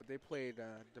Point, but they played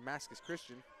Damascus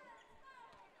Christian.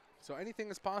 So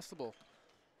anything is possible.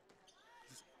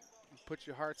 Just put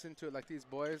your hearts into it like these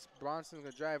boys. Bronson's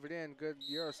going to drive it in. Good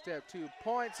Euro step. 2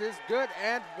 points is good,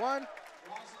 and 1.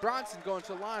 Bronson going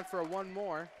to the line for a 1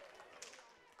 more.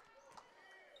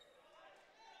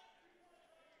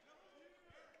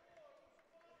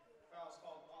 Fouls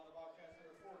called on the Bobcats.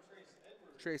 Number 4, Trace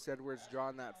Edwards. Trace Edwards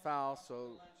drawing that foul,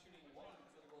 so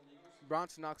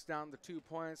Bronson knocks down the 2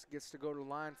 points, gets to go to the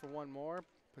line for 1 more.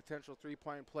 Potential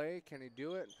 3-point play. Can he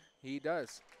do it? He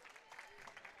does.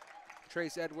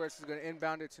 Trace Edwards is going to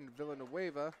inbound it to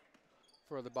Villanueva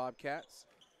for the Bobcats.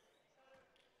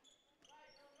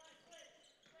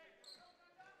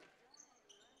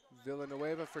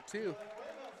 Villanueva for 2.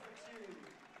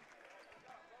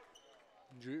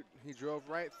 He drove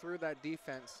right through that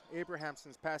defense.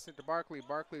 Abrahamson's passing it to Barkley.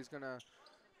 Barkley's going to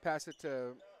pass it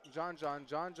to John. John's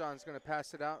going to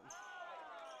pass it out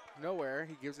nowhere.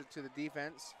 He gives it to the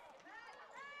defense.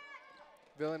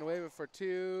 Villanueva for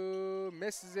 2.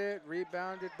 Misses it.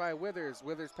 Rebounded by Withers.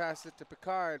 Withers passes it to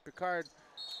Picard. Picard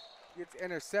gets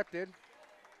intercepted,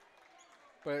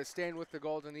 but it's staying with the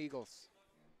Golden Eagles.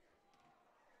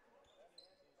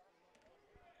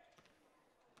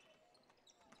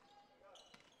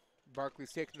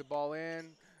 Barkley's taking the ball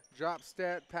in. Drop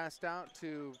step, passed out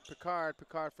to Picard.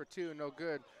 Picard for 2, no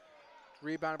good.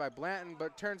 Rebounded by Blanton,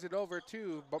 but turns it over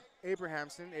to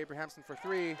Abrahamson. Abrahamson for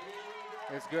 3.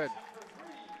 It's good.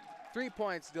 3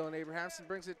 points, Dylan Abrahamson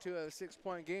brings it to a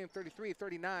 6-point game,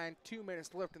 33-39. 2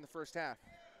 minutes left in the first half.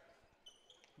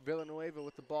 Villanueva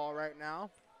with the ball right now.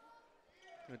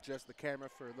 Adjust the camera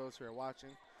for those who are watching.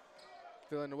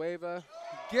 Villanueva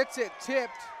gets it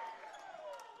tipped.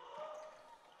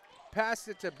 Passes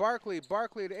it to Barkley.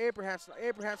 Barkley to Abrahamson.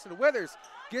 Abrahamson to Withers.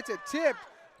 Gets it tipped.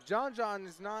 John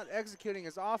is not executing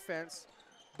his offense,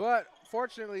 but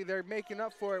fortunately they're making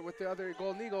up for it with the other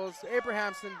Golden Eagles.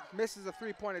 Abrahamson misses a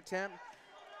 3-point attempt.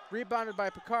 Rebounded by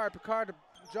Picard. Picard to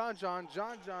John.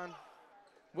 John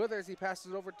Withers, he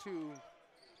passes it over to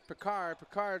Picard.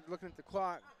 Picard looking at the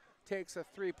clock. Takes a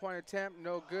 3-point attempt.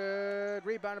 No good.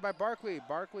 Rebounded by Barkley.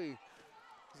 Barkley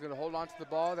is going to hold on to the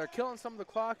ball. They're killing some of the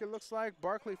clock, it looks like.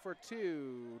 Barkley for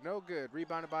 2. No good.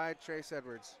 Rebounded by Trace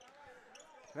Edwards.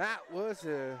 That was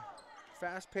a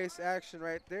fast-paced action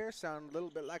right there. Sound a little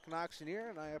bit like an auctioneer,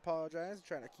 and I apologize. I'm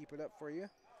trying to keep it up for you.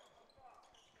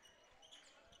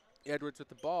 Edwards with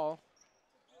the ball.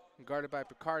 Guarded by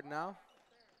Picard now.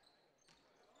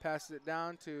 Passes it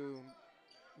down to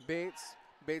Bates.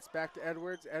 Bates back to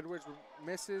Edwards. Edwards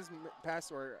misses.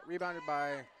 Pass or rebounded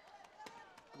by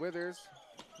Withers.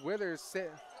 Withers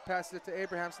passes it to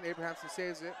Abrahamson. Abrahamson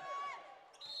saves it.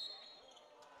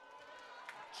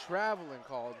 Traveling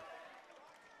called.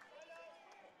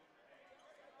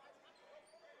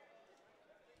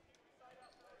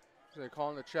 So they're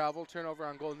calling the travel. Turnover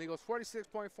on Golden Eagles.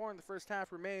 46.4 in the first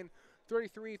half remain.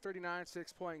 33-39,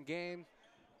 6-point game.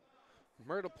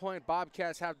 Myrtle Point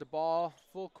Bobcats have the ball.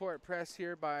 Full court press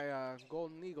here by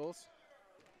Golden Eagles.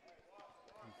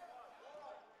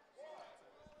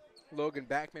 Logan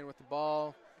Backman with the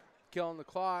ball. Killing the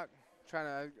clock.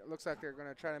 Looks like they're going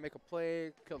to try to make a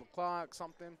play, kill the clock,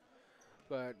 something.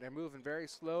 But they're moving very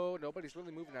slow. Nobody's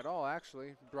really moving at all,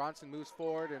 actually. Bronson moves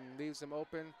forward and leaves him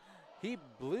open. He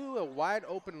blew a wide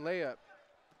open layup.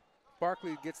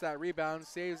 Barkley gets that rebound,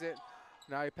 saves it.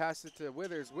 Now he passes it to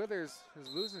Withers. Withers is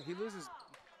losing. He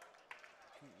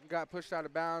got pushed out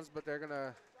of bounds, but they're going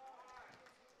to.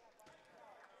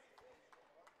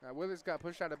 Withers got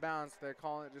pushed out of bounds. They're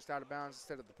calling it just out of bounds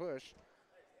instead of the push.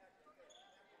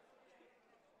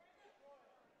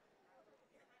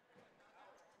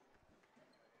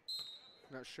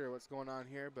 Not sure what's going on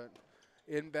here, but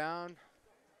inbound.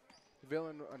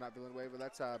 Not Villanueva,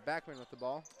 that's Backman with the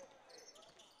ball.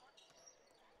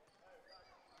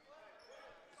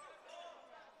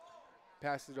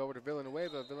 Passes it over to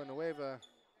Villanueva. Villanueva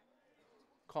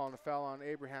calling a foul on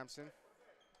Abrahamson.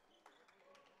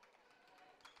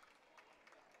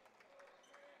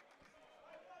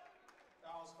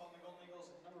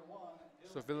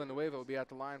 So Villanueva will be at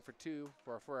the line for 2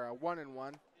 for a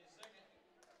 1-and-1.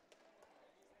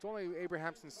 It's only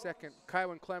Abrahamson's second.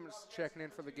 Kywin Clements checking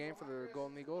in for the game for the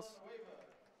Golden Eagles.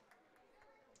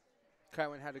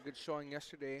 Kywin had a good showing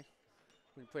yesterday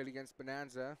when he played against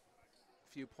Bonanza.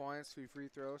 A few points, 3 free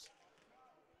throws.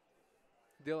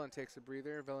 Dylan takes a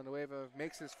breather. Villanueva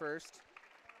makes his first.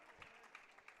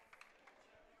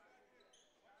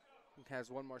 He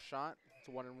has one more shot. It's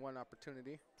a 1-and-1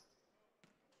 opportunity.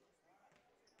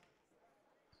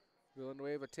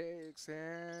 Villanueva takes,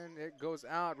 and it goes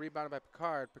out. Rebounded by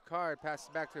Picard. Picard passes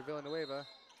back to Villanueva.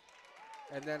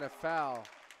 And then a foul.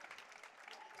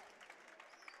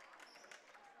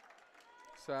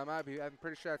 So I'm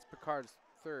pretty sure that's Picard's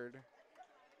third.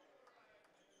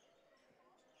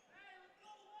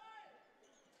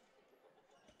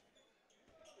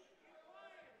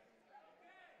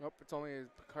 Nope, it's only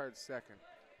Picard's second.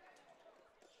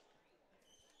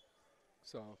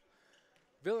 So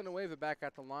Villanueva back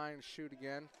at the line, shoot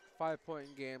again.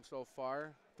 5-point game so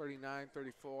far,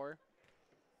 39-34.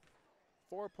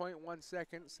 4.1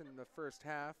 seconds in the first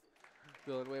half.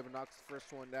 Villanueva knocks the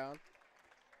first one down.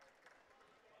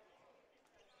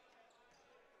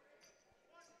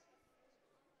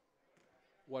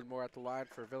 One more at the line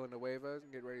for Villanueva.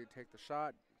 Get ready to take the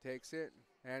shot. Takes it,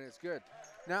 and it's good.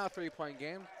 Now a 3-point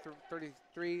game,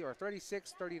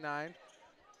 36-39.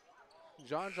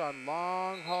 John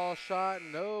long haul shot,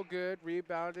 no good.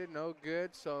 Rebounded, no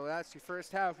good. So that's your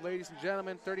first half, ladies and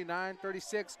gentlemen.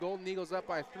 39-36. Golden Eagles up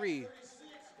by 3.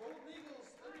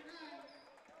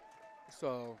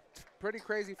 So pretty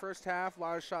crazy first half. A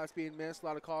lot of shots being missed, a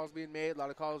lot of calls being made, a lot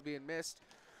of calls being missed.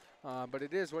 But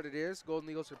it is what it is. Golden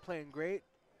Eagles are playing great.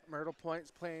 Myrtle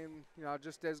Point's playing,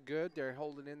 just as good. They're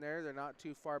holding in there. They're not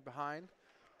too far behind.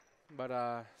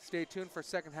 But stay tuned for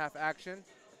second half action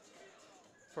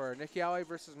for Nixyaawii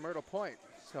versus Myrtle Point.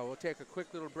 So we'll take a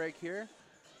quick little break here.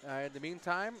 In the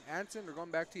meantime, Anson, we're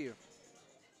going back to you.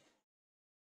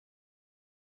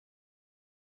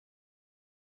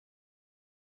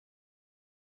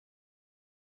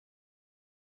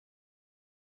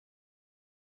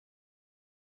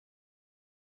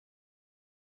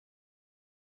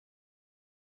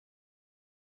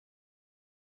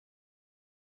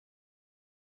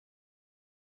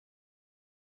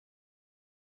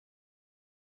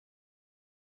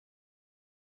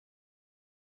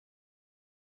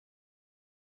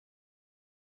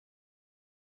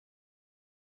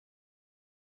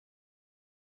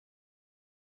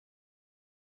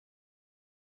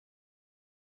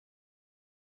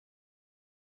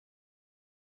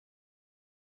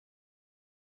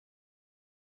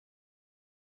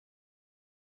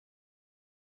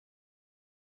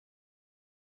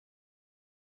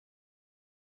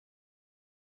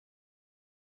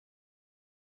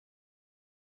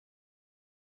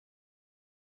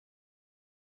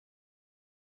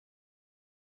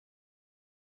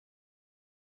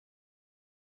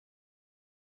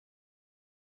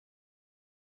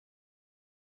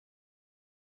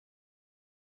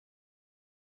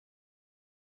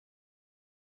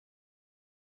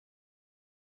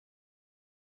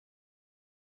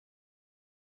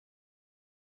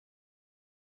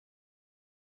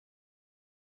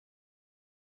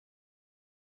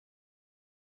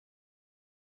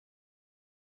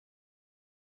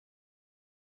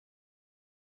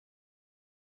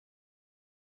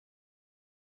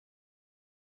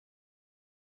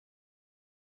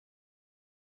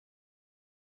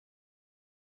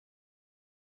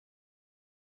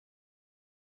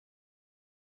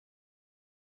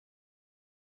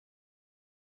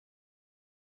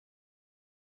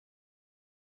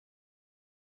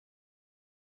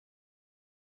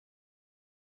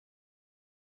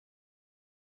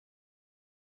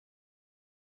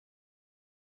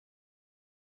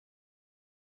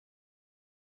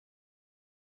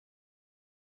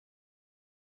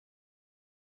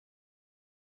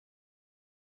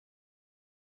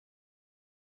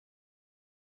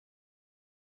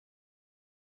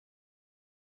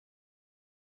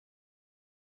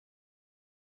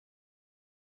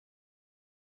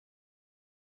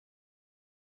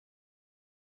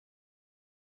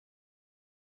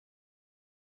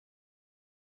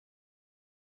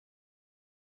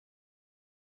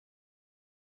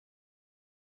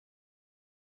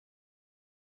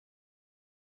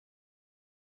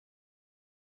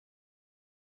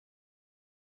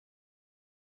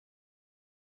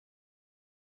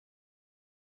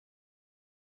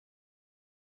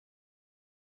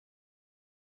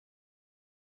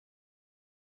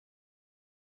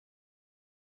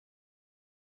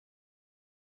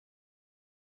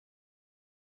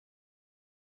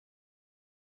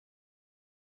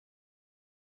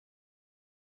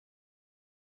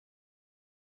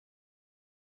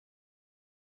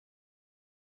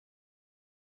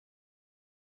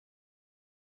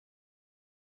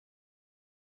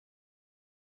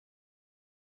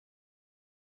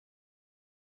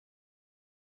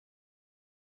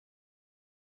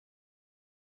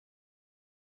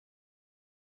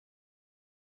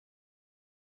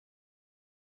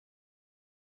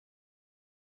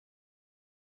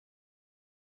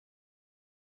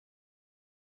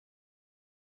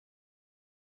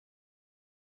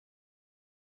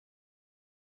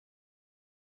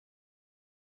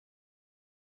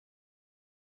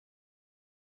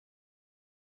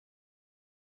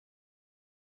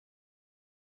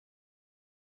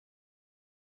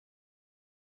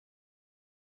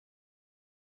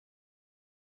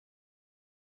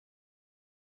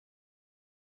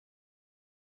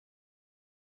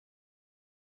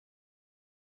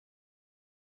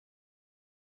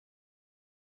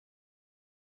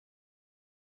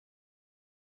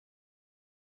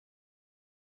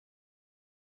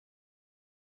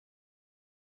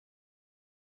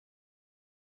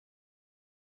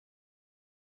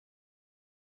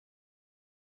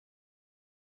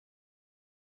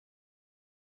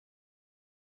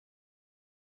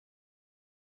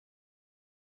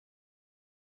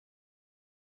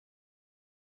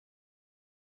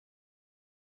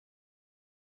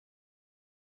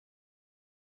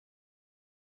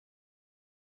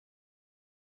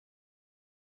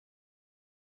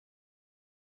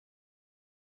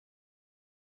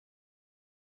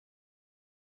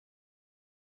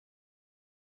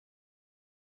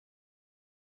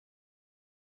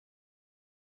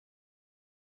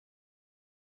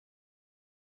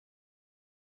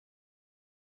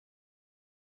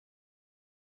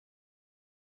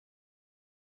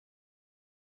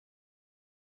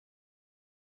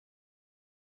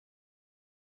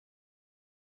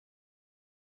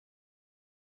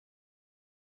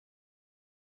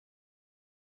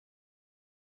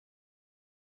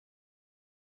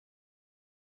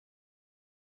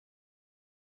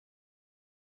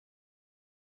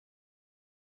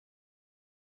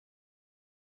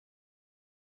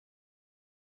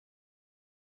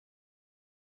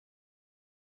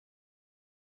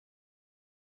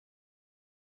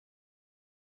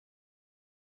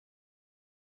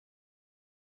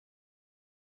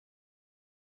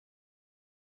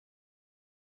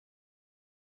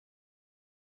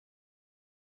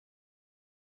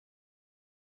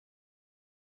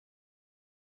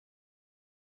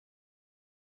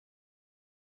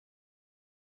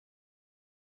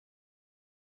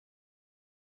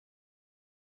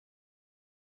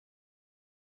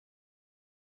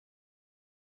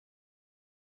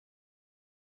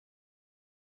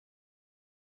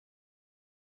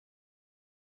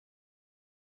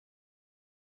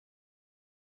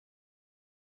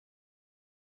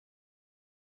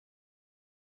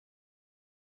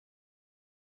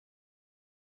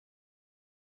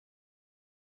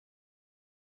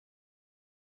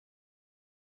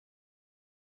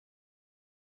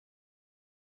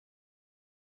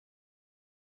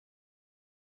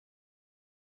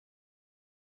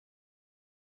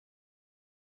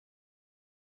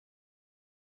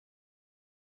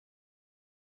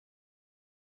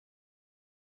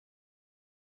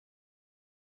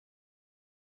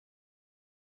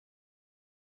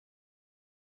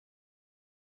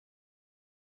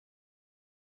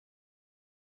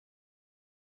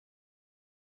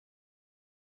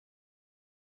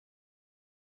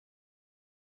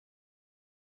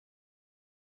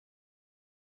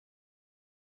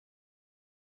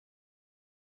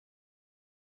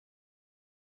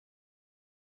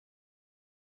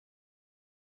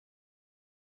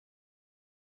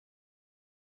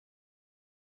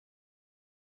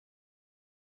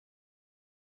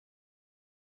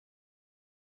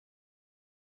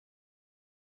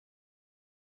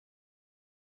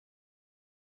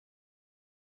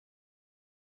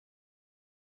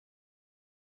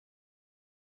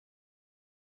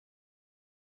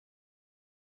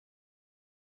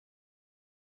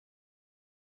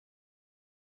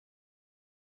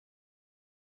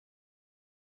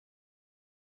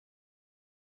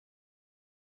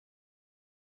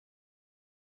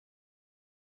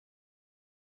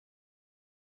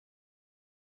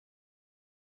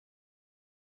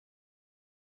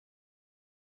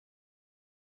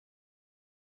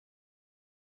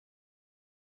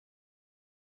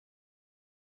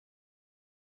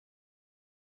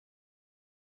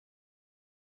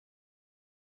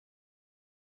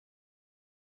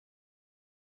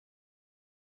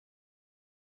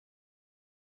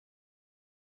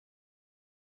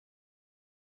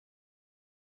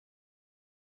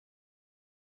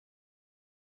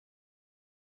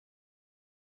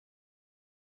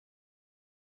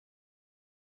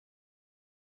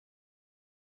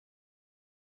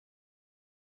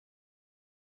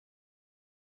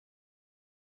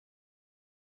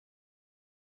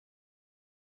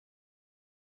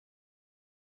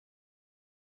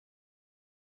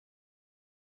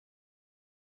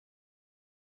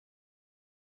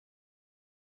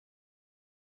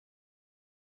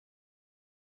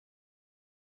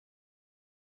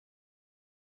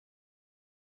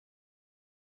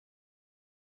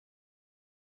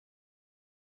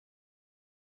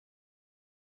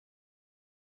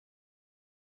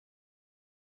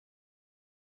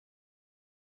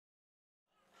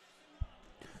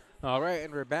 All right,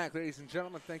 and we're back, ladies and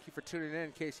gentlemen. Thank you for tuning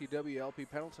in. KCW LP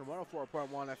Pendleton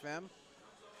 104.1 FM.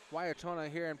 Wyatona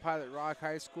here in Pilot Rock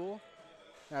High School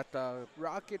at the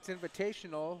Rockets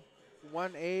Invitational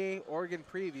 1A Oregon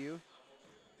Preview.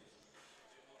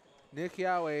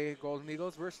 Nixyaawii Golden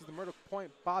Eagles versus the Myrtle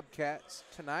Point Bobcats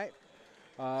tonight.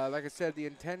 Like I said, the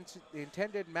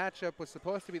intended matchup was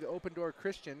supposed to be the Open Door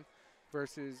Christian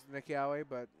versus Nixyaawii,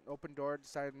 but Open Door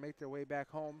decided to make their way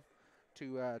back home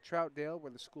to Troutdale,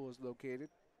 where the school is located.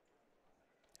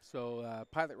 So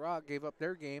Pilot Rock gave up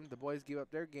their game. The boys gave up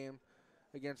their game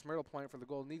against Myrtle Point for the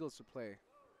Golden Eagles to play.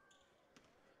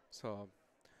 So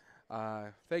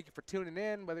thank you for tuning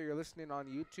in, whether you're listening on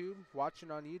YouTube,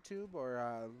 watching on YouTube,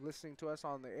 or listening to us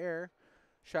on the air.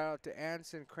 Shout out to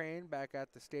Anson Crane back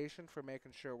at the station for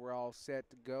making sure we're all set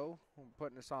to go and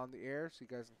putting us on the air so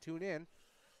you guys can tune in.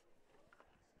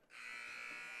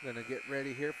 Gonna get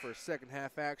ready here for second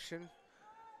half action.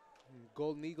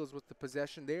 Golden Eagles with the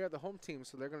possession. They are the home team,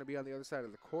 so they're going to be on the other side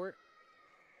of the court.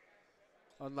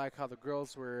 Unlike how the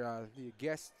girls were the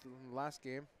guests in the last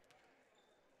game.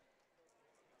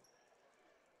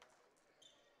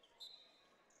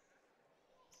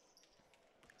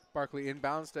 Barkley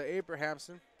inbounds to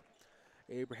Abrahamson.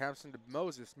 Abrahamson to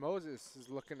Moses. Moses is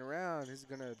looking around. He's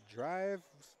going to drive,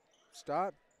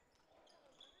 stop.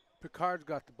 Picard's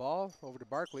got the ball over to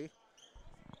Barkley.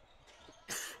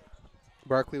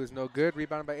 Barkley was no good.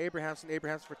 Rebounded by Abrahamson.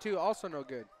 Abrahamson for two, also no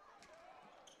good.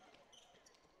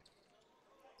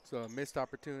 So missed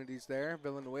opportunities there.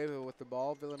 Villanueva with the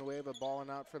ball. Villanueva balling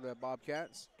out for the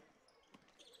Bobcats.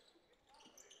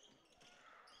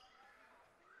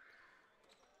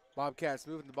 Bobcats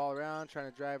moving the ball around, trying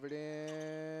to drive it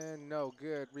in. No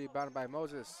good. Rebounded by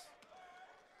Moses.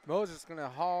 Moses going to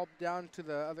haul down to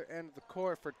the other end of the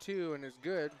court for two and is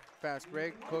good. Fast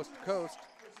break, coast to coast.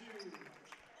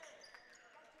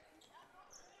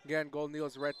 Again, Golden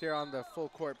Eagles right there on the full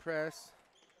court press.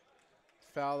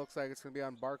 Foul looks like it's going to be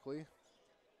on Barkley.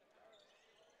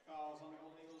 Fouls on the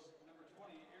Golden Eagles, number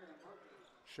 20, Aaron Barkley.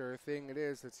 Sure thing it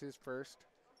is. It's his first.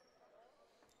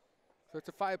 So it's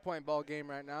a 5-point ball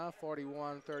game right now,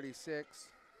 41-36.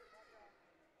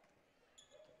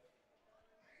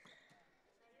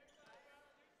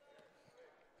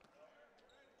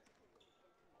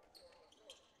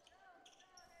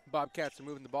 Bobcats are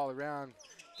moving the ball around.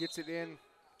 Gets it in.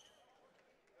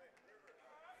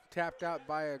 Tapped out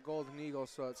by a Golden Eagle,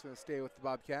 so it's going to stay with the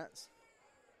Bobcats.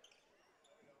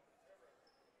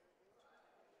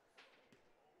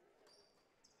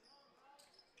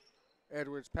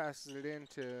 Edwards passes it in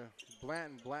to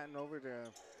Blanton. Blanton over to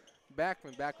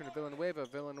Backman. Backman to Villanueva.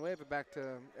 Villanueva back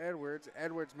to Edwards.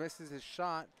 Edwards misses his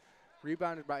shot.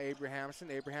 Rebounded by Abrahamson.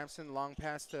 Abrahamson long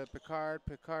pass to Picard.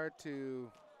 Picard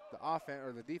to the offense,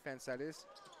 or the defense, that is.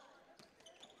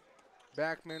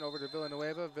 Backman over to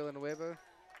Villanueva. Villanueva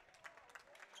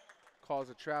calls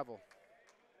a travel.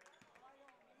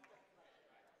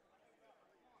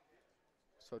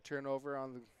 So turnover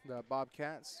on the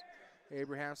Bobcats.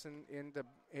 Abrahamson into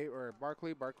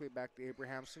Barkley. Barkley back to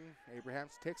Abrahamson.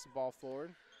 Abrahamson takes the ball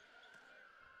forward.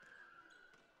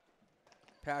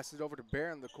 Passes over to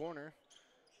Bear in the corner.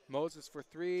 Moses for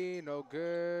three, no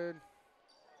good.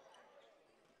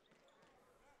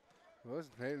 Was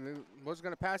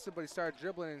going to pass it, but he started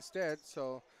dribbling instead.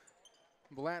 So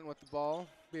Blanton with the ball,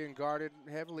 being guarded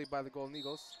heavily by the Golden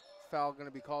Eagles. Foul going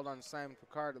to be called on Simon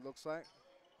Picard, it looks like.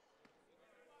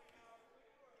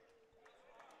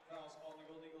 Fouls on the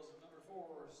Golden Eagles, number 4,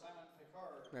 Simon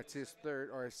Picard. That's his third,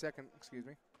 or his second, excuse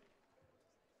me.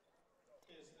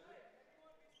 His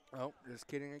third. Oh, just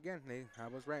kidding again. I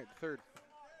was right, third.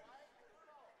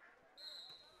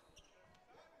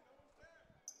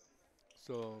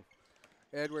 So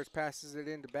Edwards passes it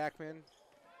into Backman.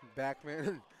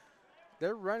 Backman,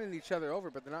 they're running each other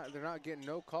over, but they're not getting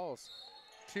no calls.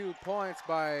 2 points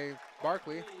by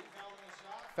Barkley.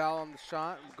 Foul on the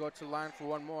shot. We'll go to the line for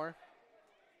one more.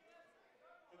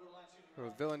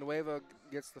 Villanueva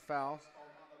gets the foul.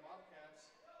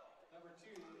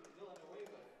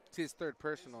 It's his third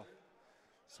personal.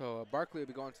 So Barkley will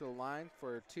be going to the line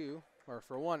for two, or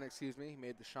for one, excuse me. He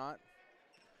made the shot.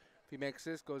 If he makes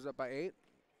this, goes up by 8.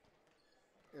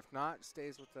 If not,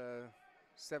 stays with a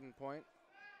 7-point.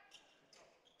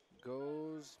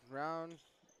 Goes round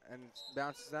and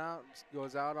bounces out,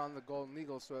 goes out on the Golden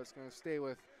Eagles, so it's going to stay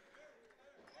with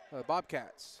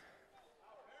Bobcats.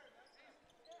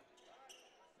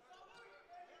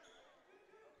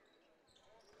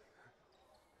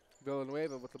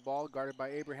 Villanueva with the ball, guarded by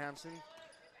Abrahamson.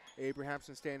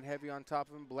 Abrahamson staying heavy on top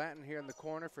of him. Blanton here in the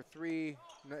corner for three.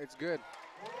 No, it's good.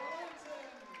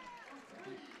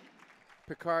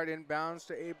 Picard inbounds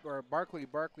to Barkley.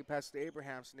 Barkley passes to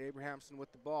Abrahamson. Abrahamson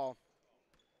with the ball.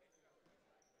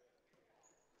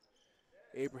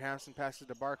 Abrahamson passes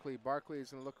to Barkley. Barkley is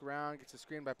going to look around, gets a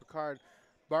screen by Picard.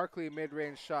 Barkley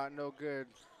mid-range shot, no good.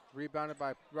 Rebounded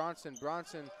by Bronson.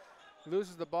 Bronson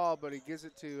loses the ball, but he gives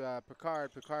it to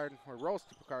Picard. Picard, or rolls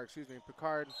to Picard, excuse me.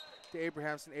 Picard to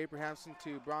Abrahamson. Abrahamson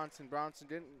to Bronson. Bronson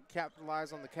didn't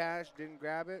capitalize on the catch, didn't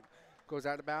grab it. Goes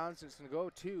out of bounds, and it's going to go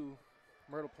to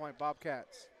Myrtle Point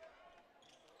Bobcats.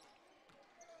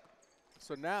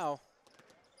 So now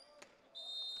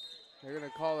they're going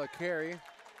to call a carry.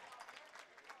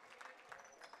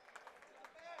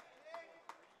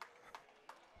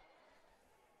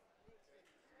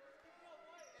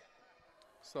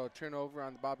 So turnover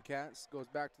on the Bobcats. Goes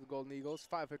back to the Golden Eagles.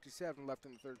 5:57 left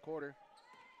in the third quarter.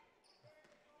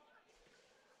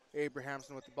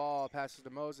 Abrahamson with the ball. Passes to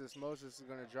Moses. Moses is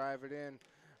going to drive it in.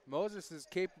 Moses is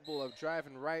capable of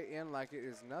driving right in like it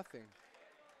is nothing.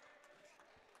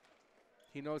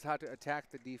 He knows how to attack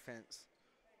the defense.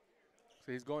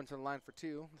 So he's going to the line for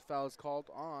two. The foul is called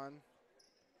on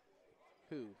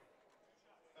who?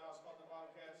 Foul's called the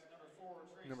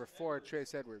Bobcats, Number four,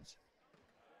 Trace Edwards.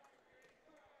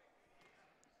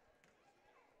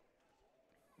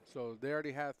 So they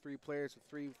already have three players with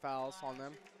 3 fouls on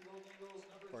them,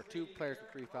 or 2 players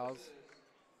with 3 fouls.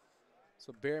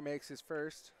 So Bear makes his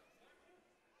first.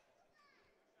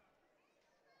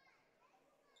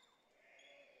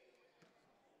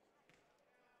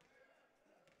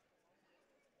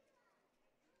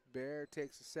 Bear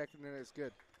takes a second and it's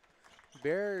good.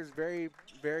 Bear is very,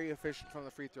 very efficient from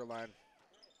the free throw line.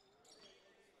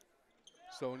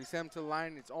 So when you send him to the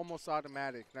line, it's almost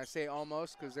automatic. And I say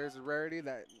almost because there's a rarity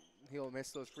that he'll miss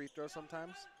those free throws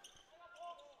sometimes.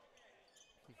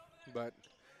 But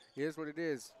here's what it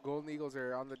is. Golden Eagles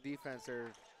are on the defense.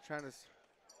 They're trying to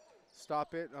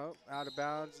stop it. Oh, out of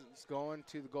bounds. It's going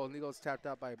to the Golden Eagles, tapped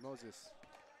out by Moses.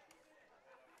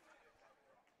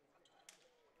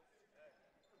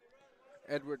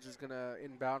 Edwards is going to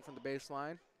inbound from the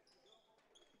baseline.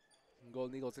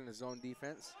 Golden Eagles in his zone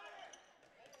defense.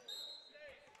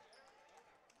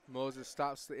 Moses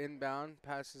stops the inbound,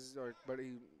 passes, but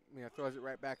he throws it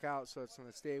right back out, so it's going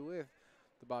to stay with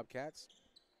the Bobcats.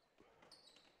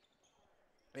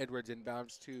 Edwards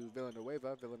inbounds to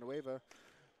Villanueva. Villanueva,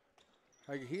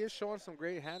 he is showing some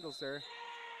great handles there.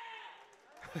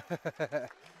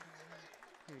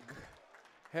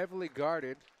 Heavily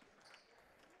guarded.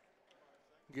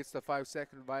 Gets the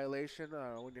 5-second violation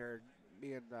when you're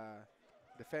being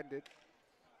defended.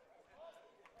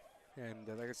 And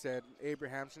like I said,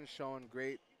 Abrahamson showing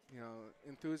great,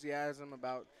 enthusiasm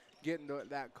about getting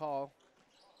that call.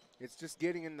 It's just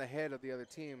getting in the head of the other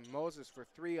team. Moses for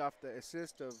 3 off the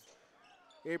assist of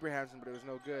Abrahamson, but it was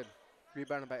no good.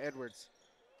 Rebounded by Edwards.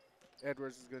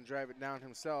 Edwards is going to drive it down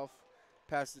himself.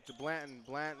 Passes it to Blanton.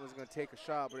 Blanton was going to take a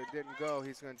shot, but it didn't go.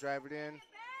 He's going to drive it in.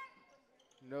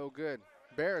 No good.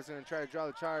 Bear is going to try to draw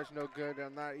the charge. No good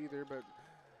on that either, but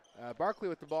Barkley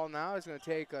with the ball now is going to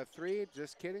take a 3.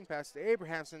 Just kidding. Pass to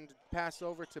Abrahamson. Pass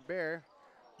over to Bear.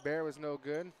 Bear was no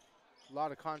good. A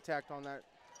lot of contact on that.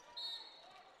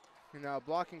 And now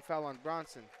blocking foul on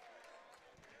Bronson.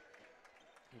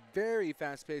 Very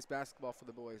fast-paced basketball for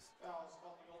the boys. Foul's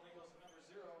called the Golden Eagles, number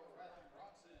 0, Rylan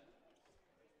Bronson.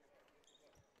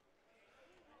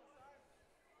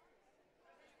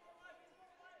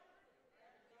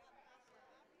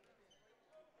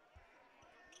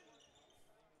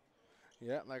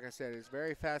 Yeah, like I said, it's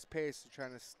very fast-paced,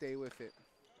 trying to stay with it.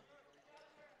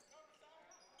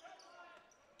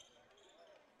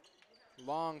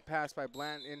 Long pass by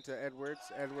Blanton into Edwards.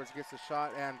 Edwards gets a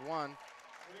shot and one.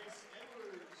 Trace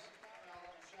Edwards, foul on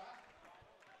the shot.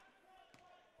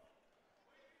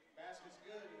 Basket's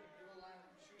good. Middle line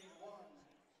shooting 1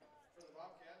 for the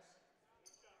Bobcats.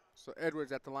 So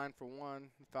Edwards at the line for 1.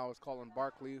 The foul was called on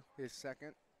Barkley, his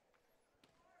second.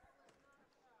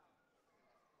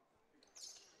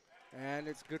 And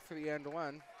it's good for the end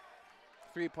one.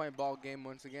 3-point ball game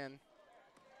once again.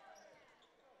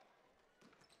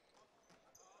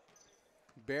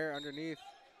 Bear underneath.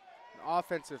 An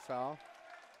offensive foul.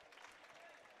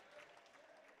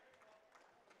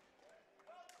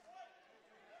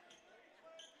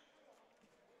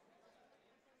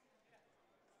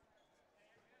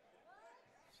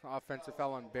 Offensive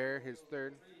foul on Bear, his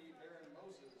third.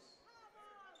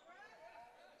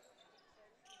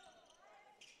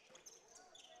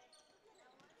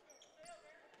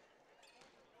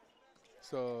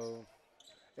 So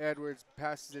Edwards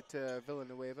passes it to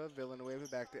Villanueva. Villanueva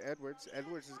back to Edwards.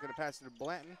 Edwards is going to pass it to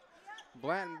Blanton.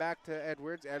 Blanton back to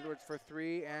Edwards. Edwards for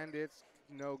 3, and it's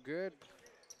no good.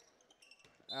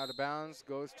 Out of bounds,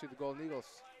 goes to the Golden Eagles.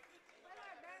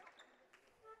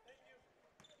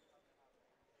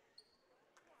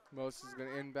 Moses is going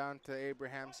to inbound to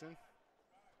Abrahamson.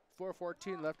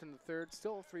 4:14 left in the third,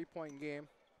 still a 3-point game.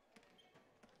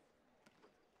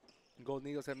 Golden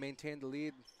Eagles have maintained the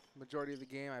lead majority of the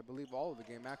game, I believe all of the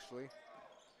game actually.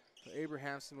 So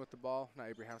Abrahamson with the ball, not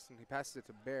Abrahamson, he passes it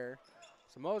to Bear.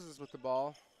 So Moses with the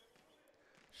ball,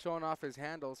 showing off his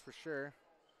handles for sure.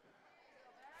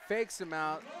 Fakes him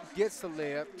out, gets the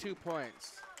layup, 2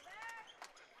 points.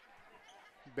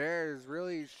 Bear is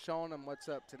really showing him what's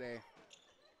up today.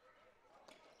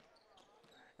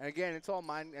 And again, it's all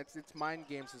mind. It's mind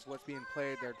games is what's being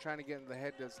played. They're trying to get in the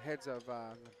heads of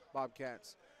the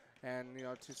Bobcats, and you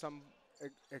know to some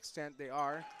extent they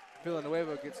are.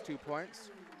 Villanueva gets 2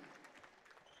 points.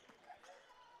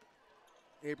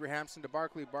 Abrahamson to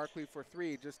Barkley. Barkley for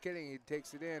 3. Just kidding. He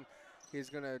takes it in. He's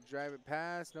gonna drive it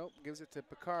past. Nope. Gives it to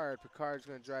Picard. Picard's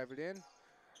gonna drive it in.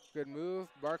 Good move.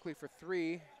 Barkley for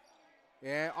 3.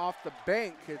 And off the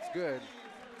bank, it's good.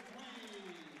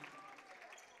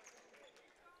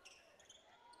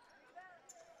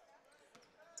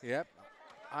 Yep,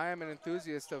 I am an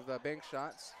enthusiast of the bank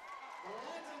shots.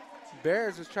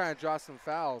 Bears is trying to draw some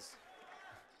fouls.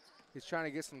 He's trying to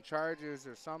get some charges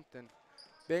or something.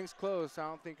 Bank's closed, so I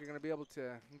don't think you're going to be able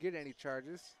to get any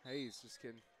charges. Hey, he's just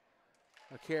kidding.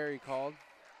 A carry called.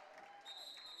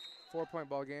 4-point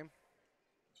ball game.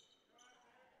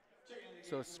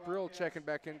 So Sproul checking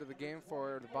back into the game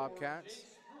for the Bobcats.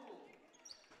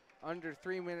 Under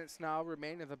 3 minutes now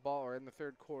remain in the ball or in the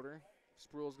third quarter.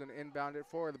 Sproul's going to inbound it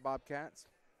for the Bobcats.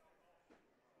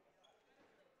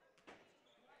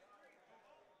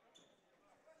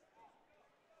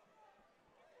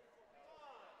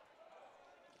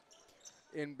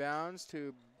 Inbounds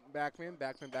to Backman.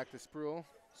 Backman back to Sproul.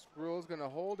 Sproul's going to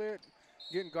hold it.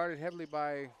 Getting guarded heavily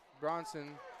by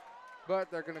Bronson, but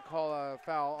they're going to call a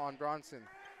foul on Bronson.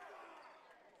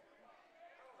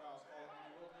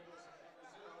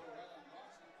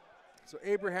 So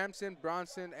Abrahamson,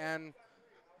 Bronson, and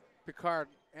Picard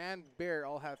and Bear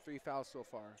all have 3 fouls so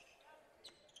far.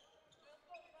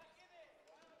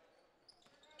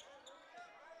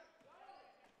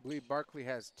 I believe Barkley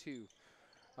has 2.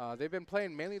 They've been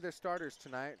playing mainly their starters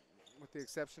tonight, with the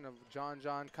exception of John.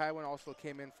 Kywin also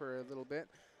came in for a little bit.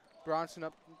 Bronson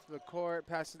up to the court,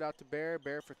 passes it out to Bear.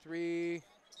 Bear for 3.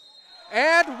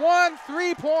 And 1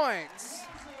 3 points.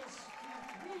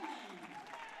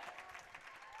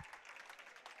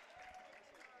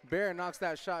 Bear knocks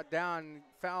that shot down.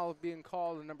 Foul being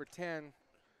called on number 10,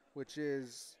 which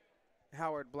is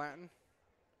Howard Blanton.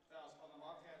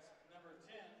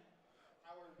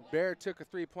 Bear took a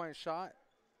 3-point shot.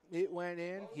 It went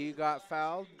in. He got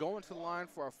fouled. Going to the line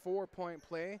for a 4-point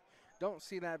play. Don't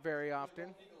see that very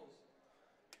often.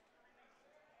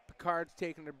 Picard's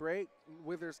taking a break.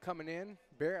 Withers coming in.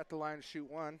 Bear at the line to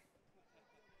shoot 1.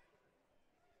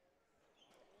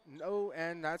 No,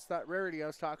 and that's that rarity I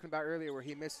was talking about earlier where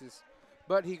he misses.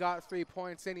 But he got 3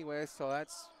 points anyway, so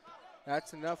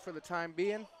that's enough for the time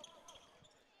being.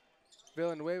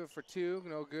 Villanueva for 2,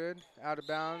 no good. Out of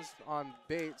bounds on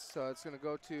Bates, so it's going to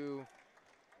go to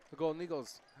the Golden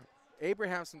Eagles.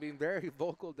 Abrahamson being very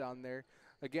vocal down there.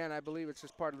 Again, I believe it's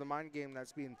just part of the mind game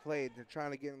that's being played. They're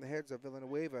trying to get in the heads of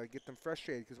Villanueva, get them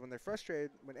frustrated, because when they're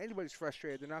frustrated, when anybody's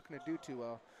frustrated, they're not going to do too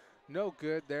well. No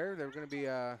good there. They're going to be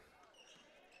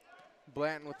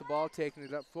Blanton with the ball, taking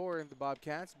it up for the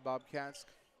Bobcats. Bobcats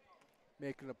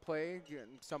making a play,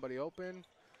 getting somebody open.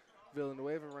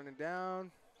 Villanueva running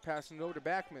down, passing it over to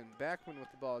Backman. Backman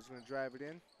with the ball is going to drive it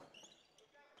in.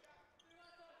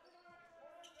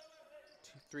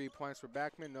 3 points for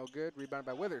Backman, no good. Rebounded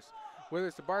by Withers.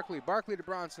 Withers to Barkley. Barkley to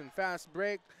Bronson. Fast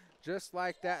break, just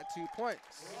like that, 2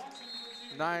 points.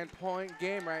 9-point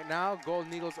game right now.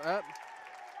 Golden Eagles up.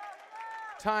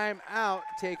 Time out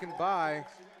taken by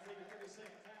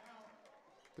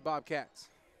the Bobcats.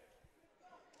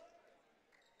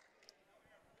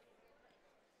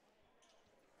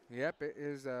 Yep, it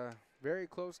is a very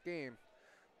close game,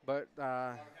 but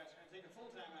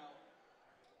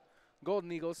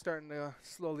Golden Eagles starting to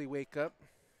slowly wake up.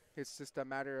 It's just a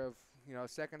matter of, you know,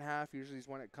 second half usually is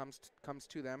when it comes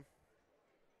to them.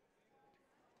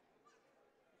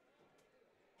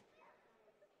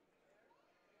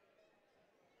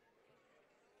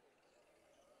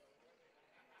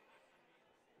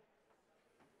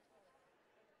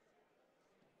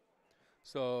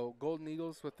 So Golden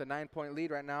Eagles with the 9-point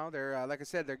lead right now. They're like I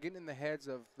said, they're getting in the heads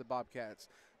of the Bobcats.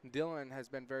 Dylan has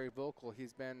been very vocal.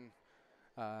 He's been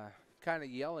kind of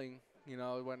yelling, you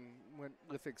know, when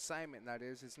with excitement. That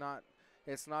is, it's not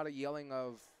a yelling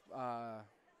of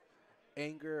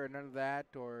anger or none of that,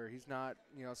 or he's not,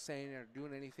 saying or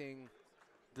doing anything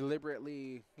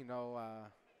deliberately,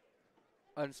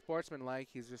 unsportsmanlike.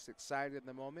 He's just excited in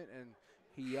the moment, and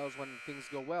he yells when things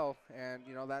go well, and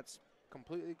that's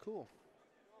completely cool.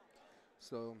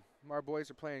 So our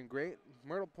boys are playing great.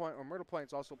 Myrtle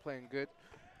Point's also playing good.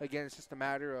 Again, it's just a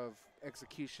matter of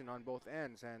execution on both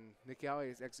ends, and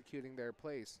Nixyaawii is executing their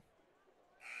plays.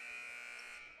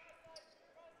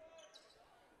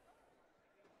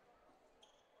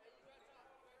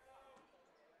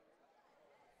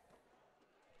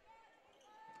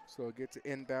 So it gets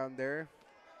inbound there.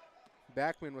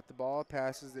 Backman with the ball,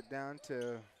 passes it down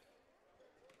to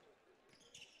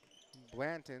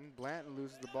Blanton. Blanton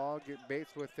loses the ball, get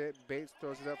Bates with it. Bates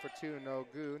throws it up for two, no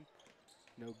good.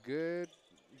 No good.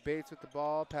 Bates with the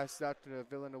ball, passes out to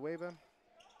Villanueva.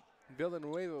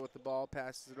 Villanueva with the ball,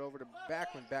 passes it over to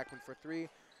Backman. Backman for three,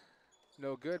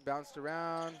 no good. Bounced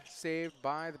around, saved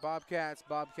by the Bobcats.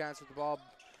 Bobcats with the ball,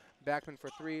 Backman for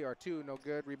three or two, no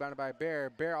good. Rebounded by Bear.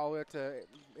 Bear all the way up to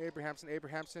Abrahamson.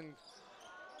 Abrahamson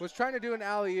was trying to do an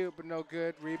alley-oop, but no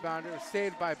good. Rebounded,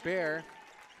 saved by Bear.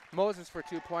 Moses for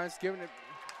 2 points, giving it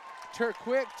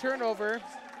quick turnover.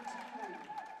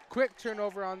 Quick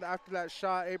turnover after that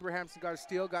shot. Abrahamson got a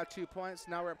steal, got 2 points.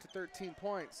 Now we're up to 13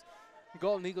 points.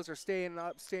 Golden Eagles are staying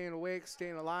up, staying awake,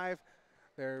 staying alive.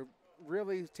 They're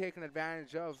really taking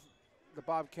advantage of the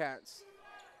Bobcats.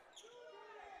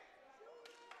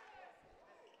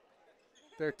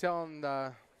 They're telling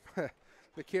the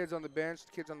kids on the bench,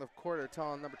 the kids on the court are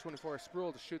telling number 24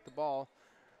 Spruill to shoot the ball.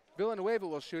 Villanueva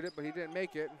will shoot it, but he didn't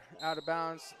make it. Out of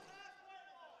bounds.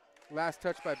 Last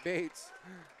touch by Bates.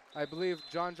 I believe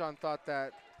John thought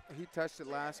that he touched it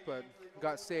last, but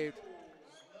got saved.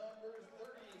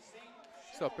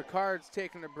 So Picard's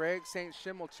taking a break. St.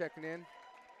 Schimmel checking in.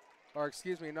 Or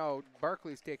excuse me, no,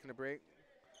 Barkley's taking a break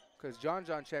because John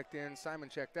checked in, Simon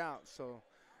checked out. So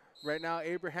right now,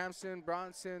 Abrahamson,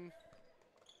 Bronson,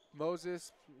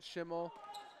 Moses, Schimmel,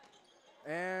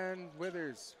 and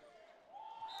Withers.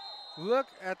 Look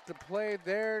at the play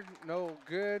there, no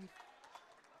good.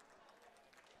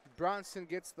 Bronson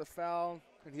gets the foul,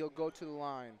 and he'll go to the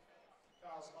line.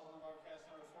 Fouls called on Bobcats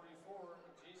number 44,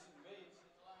 Jason Bates at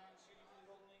the line, shooting for the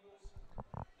Golden Eagles.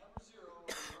 Number 0,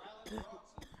 Rylan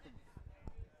Bronson.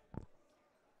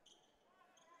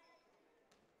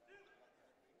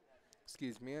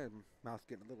 Excuse me, my mouth's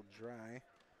getting a little dry.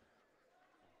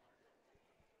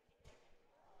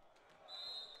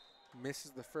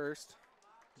 Misses the first.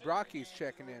 Brocky's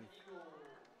checking in.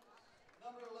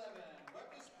 Number 11,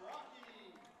 Baptist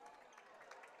Brocky.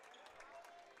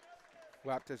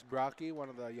 Baptist Brocky, one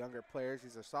of the younger players.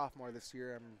 He's a sophomore this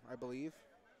year, I believe.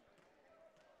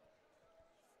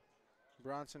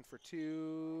 Bronson for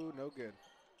two, no good.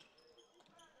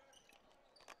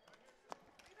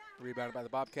 Rebounded by the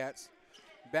Bobcats.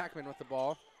 Backman with the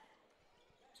ball.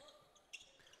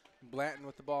 Blanton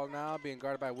with the ball now, being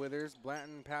guarded by Withers.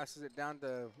 Blanton passes it down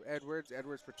to Edwards.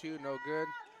 Edwards for two, no good.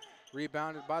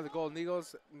 Rebounded by the Golden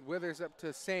Eagles. Withers up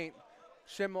to Saint.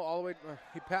 Schimmel all the way,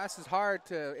 he passes hard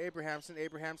to Abrahamson.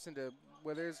 Abrahamson to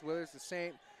Withers. Withers to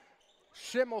Saint.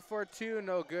 Schimmel for two,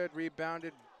 no good.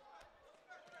 Rebounded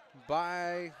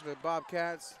by the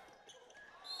Bobcats.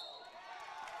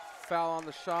 Foul on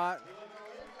the shot.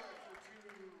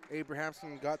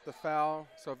 Abrahamson got the foul,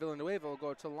 so Villanueva will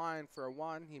go to the line for a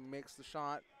one. He makes the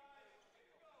shot.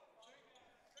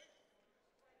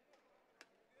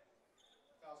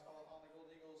 Fouls called on the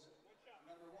Golden Eagles.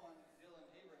 Number 1, Dylan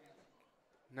Abrahamson.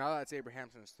 Now that's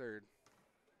Abrahamson's third.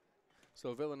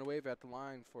 So Villanueva at the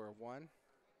line for a one.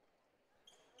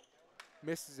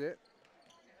 Misses it.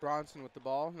 Bronson with the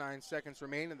ball. 9 seconds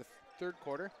remain in the third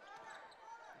quarter.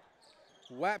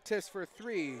 Waptis for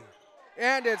three.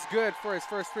 And it's good for his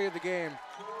first three of the game.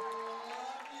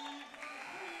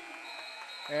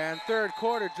 And third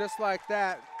quarter, just like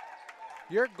that,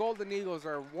 your Golden Eagles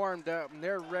are warmed up and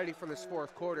they're ready for this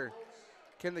fourth quarter.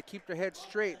 Can they keep their heads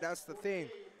straight? That's the thing.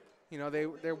 You know,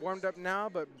 they're warmed up now,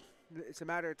 but it's a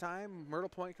matter of time. Myrtle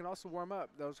Point can also warm up.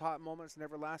 Those hot moments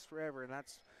never last forever, and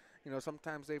that's, you know,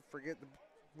 sometimes they forget.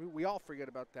 We all forget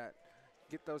about that.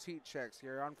 Get those heat checks.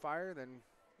 You're on fire, then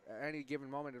at any given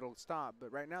moment it'll stop.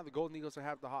 But right now the Golden Eagles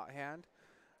have the hot hand.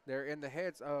 They're in the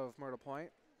heads of Myrtle Point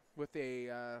with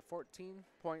a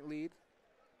 14-point lead.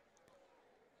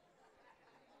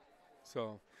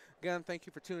 So, again, thank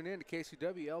you for tuning in to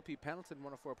KCW LP Pendleton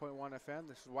 104.1 FM.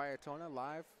 This is Wyatona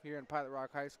live here in Pilot Rock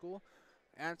High School.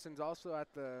 Anson's also at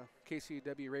the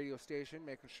KCW radio station,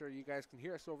 making sure you guys can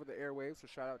hear us over the airwaves. So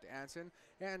shout out to Anson,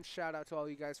 and shout out to all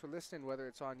you guys for listening, whether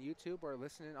it's on YouTube or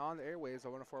listening on the airwaves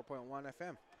on 104.1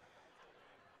 FM.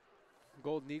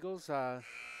 Golden Eagles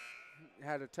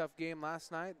had a tough game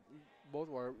last night.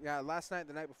 Last night,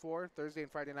 the night before, Thursday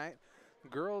and Friday night.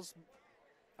 Girls,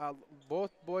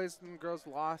 both boys and girls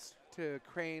lost to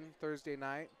Crane Thursday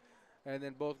night. And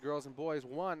then both girls and boys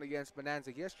won against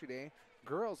Bonanza yesterday.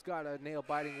 Girls got a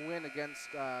nail-biting win against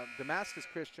Damascus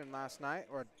Christian last night,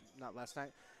 or not last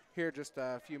night. Here just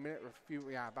about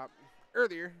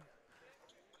earlier.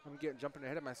 I'm jumping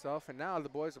ahead of myself, and now the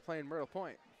boys are playing Myrtle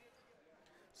Point.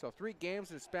 So 3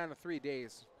 games in the span of 3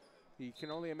 days. You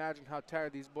can only imagine how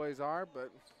tired these boys are,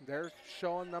 but they're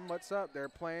showing them what's up. They're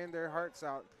playing their hearts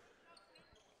out.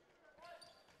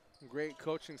 Great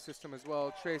coaching system as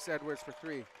well. Trace Edwards for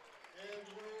 3. Edwards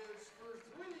for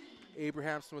 3.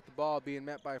 Abrahamson with the ball being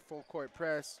met by a full court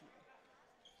press.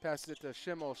 Passes it to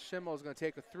Schimmel. Schimmel's going to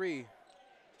take a 3.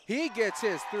 He gets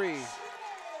his 3.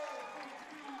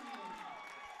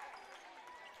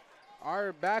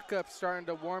 Our backup's starting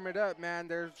to warm it up, man.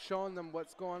 They're showing them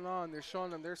what's going on. They're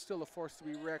showing them they're still a force to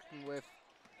be reckoned with.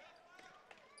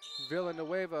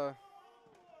 Villanueva.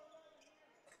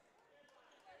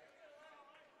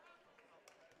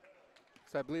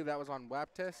 So I believe that was on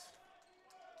Waptis.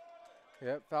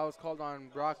 Yep, foul was called on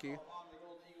Brocky. On the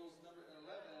Golden Eagles, number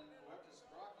 11, Weptis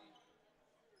Brocky.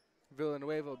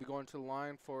 Villanueva will be going to the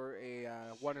line for a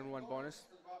 1-and-1 bonus.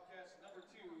 For the Bobcats, number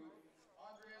 2,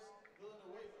 Andres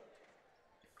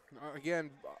Villanueva. Again,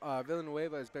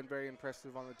 Villanueva has been very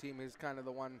impressive on the team. He's kind of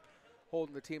the one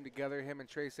holding the team together, him and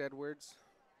Trace Edwards.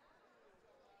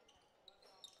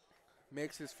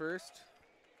 Makes his first.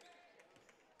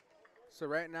 So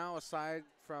right now, aside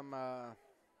from,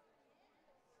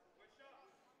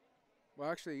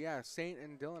 Saint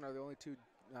and Dylan are the only 2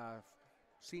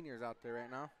 seniors out there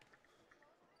right now.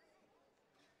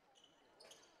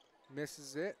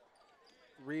 Misses it.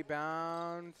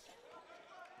 Rebound.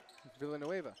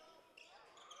 Villanueva.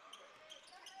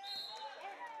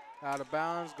 Out of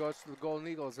bounds, goes to the Golden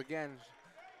Eagles. Again,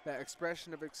 that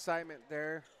expression of excitement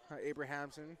there.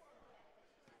 Abrahamson.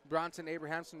 Bronson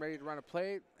Abrahamson ready to run a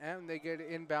play, and they get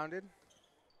it inbounded.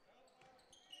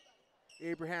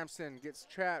 Abrahamson gets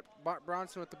trapped.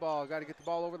 Bronson with the ball. Got to get the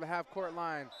ball over the half-court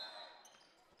line.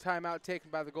 Timeout taken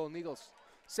by the Golden Eagles.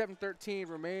 7:13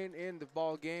 remain in the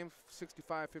ball game.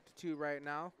 65-52 right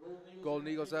now. Golden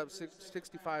Eagles up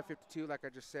 65-52, like I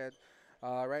just said.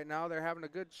 Right now, they're having a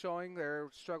good showing. They're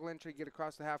struggling to get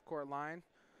across the half-court line.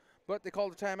 But they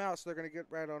called a timeout, so they're going to get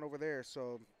right on over there.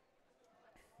 So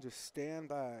just stand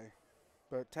by.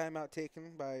 But timeout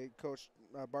taken by Coach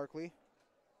Barkley.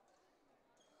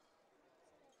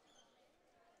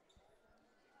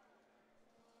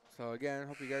 So again,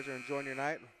 hope you guys are enjoying your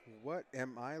night. What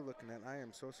am I looking at? I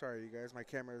am so sorry, you guys. My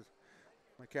camera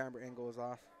angle is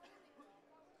off.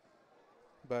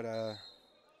 But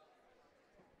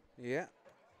yeah.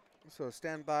 So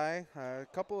stand by. A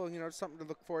couple, something to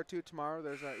look forward to tomorrow.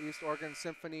 There's a East Oregon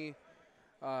Symphony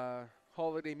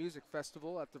Holiday Music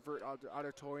Festival at the Vert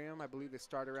Auditorium. I believe they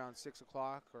start around 6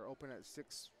 o'clock or open at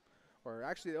 6, or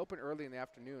actually they open early in the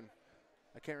afternoon.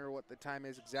 I can't remember what the time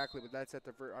is exactly, but that's at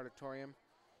the Vert Auditorium.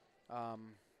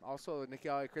 Also, the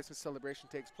Nixyaawii Christmas celebration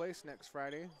takes place next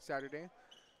Saturday.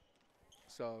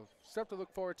 So stuff to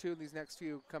look forward to in these next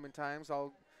few coming times.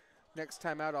 Next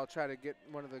time out, I'll try to get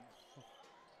one of the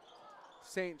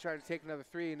Saint tried to take another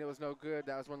 3, and it was no good.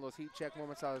 That was one of those heat check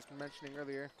moments I was mentioning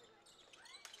earlier.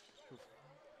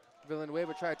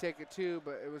 Villanueva tried to take it too,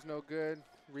 but it was no good.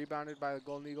 Rebounded by the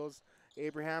Golden Eagles.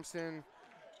 Abrahamson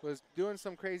was doing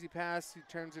some crazy pass. He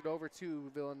turns it over to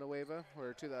Villanueva,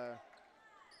 or to the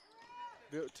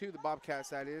Bobcats,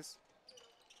 that is.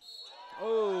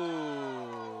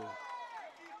 Oh.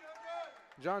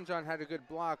 John had a good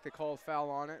block. They called foul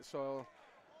on it, so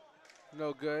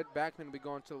no good. Backman will be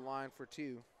going to the line for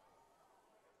 2.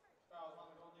 Fouls on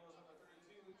the Golden Eagles, number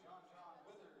 32, John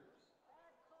Withers.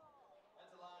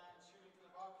 At the line, shooting for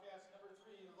the Bobcats, number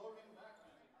 3, Logan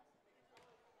Backman. So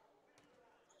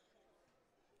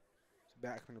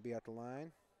Backman will be at the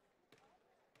line.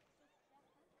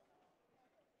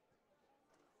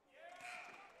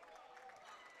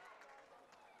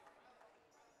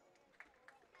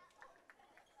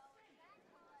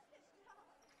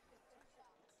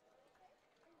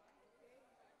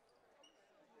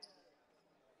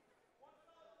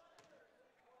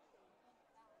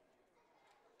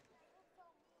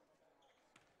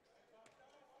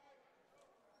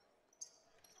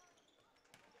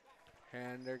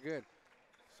 And they're good.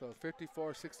 So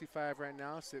 54-65 right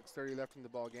now, 6:30 left in the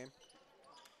ball game.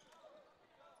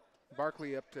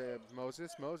 Barkley up to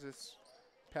Moses. Moses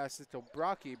passes to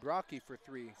Brocky. Brocky for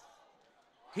 3.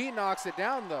 He knocks it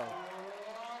down, though.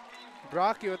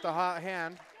 Brocky with the hot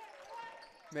hand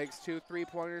makes 2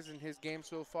 3-pointers in his game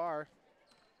so far.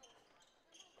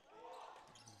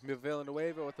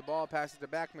 Villanueva with the ball, passes to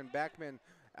Backman. Backman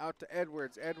out to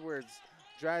Edwards. Edwards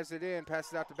drives it in,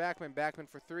 passes out to Backman. Backman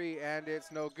for three, and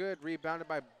it's no good. Rebounded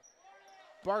by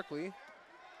Barkley.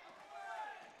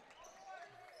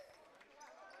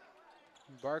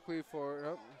 Barkley for,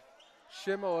 oh,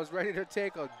 Schimmel is ready to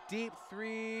take a deep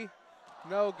three.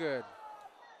 No good.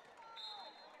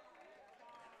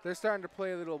 They're starting to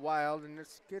play a little wild, and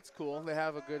it's cool. They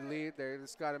have a good lead. They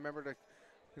just got to remember to,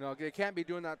 they can't be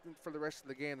doing that for the rest of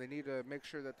the game. They need to make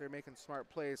sure that they're making smart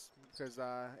plays because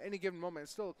any given moment,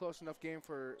 it's still a close enough game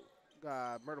for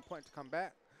Myrtle Point to come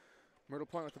back. Myrtle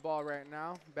Point with the ball right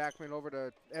now. Backman over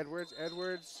to Edwards.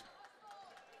 Edwards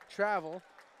travel.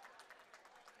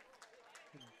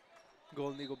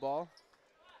 Golden Eagle ball.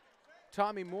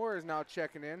 Tommy Moore is now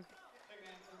checking in. Checking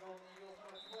in for the Golden Eagles,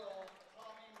 number 12,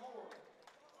 Tommy Moore.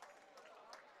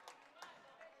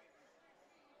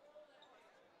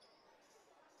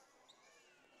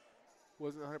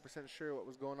 Wasn't 100% sure what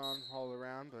was going on all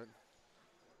around, but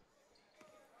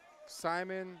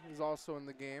Simon is also in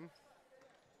the game.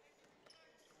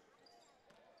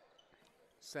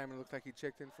 Simon looked like he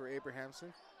checked in for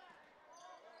Abrahamson.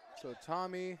 So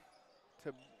Tommy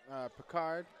to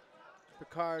Picard.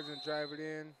 Picard's gonna drive it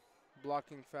in,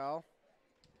 blocking foul.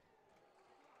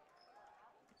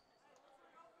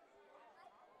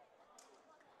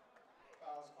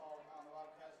 Fouls called on the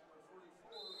Bobcats, number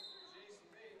 44, Jason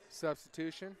Bates.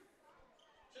 Substitution.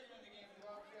 Checking in the game for the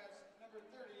Bobcats, number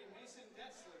 30, Mason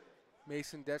Detzler.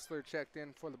 Mason Detzler checked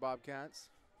in for the Bobcats.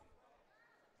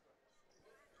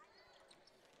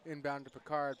 Inbound to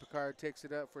Picard. Picard takes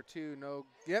it up for two. No.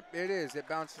 Yep, it is. It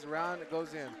bounces around. It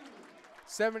goes in.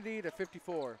 70 to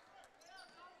 54.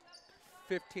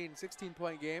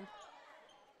 16-point game.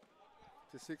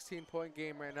 It's a 16-point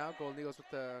game right now. Golden Eagles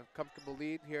with a comfortable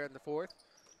lead here in the fourth.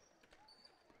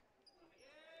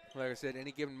 Like I said,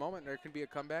 any given moment there can be a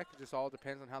comeback. It just all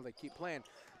depends on how they keep playing.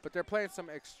 But they're playing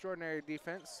some extraordinary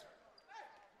defense.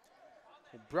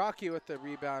 Brocky with the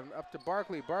rebound up to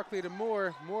Barkley. Barkley to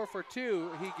Moore. Moore for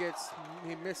two. He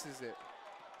misses it.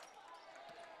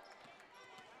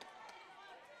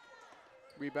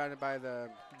 Rebounded by the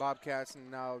Bobcats,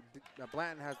 and now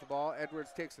Blanton has the ball. Edwards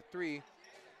takes a three.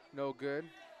 No good.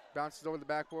 Bounces over the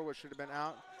backboard, which should have been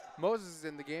out. Moses is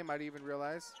in the game, I'd even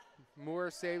realize. Moore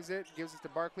saves it, gives it to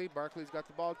Barkley. Barkley's got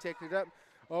the ball, taking it up.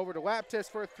 Over to Waptis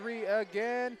for three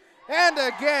again. And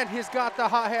again, he's got the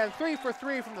hot hand. 3 for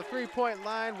 3 from the three-point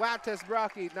line. Waptis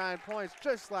Brocky, 9 points,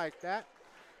 just like that.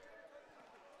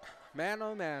 Man,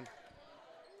 oh man.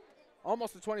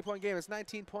 Almost a 20-point game. It's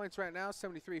 19 points right now,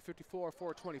 73-54,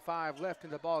 4:25 left in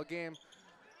the ball game.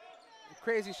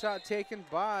 Crazy shot taken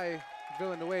by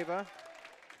Villanueva.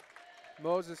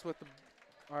 Moses with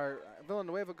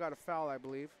Villanueva got a foul, I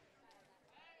believe.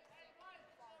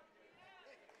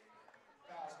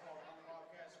 Fouls called on the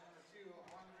Bobcats, number 2,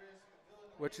 Andres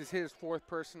Villanueva. Which is his fourth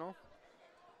personal.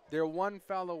 They're one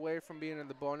foul away from being in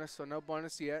the bonus, so no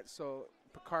bonus yet. So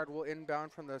Picard will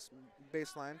inbound from the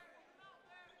baseline.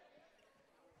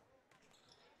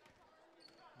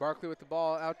 Barkley with the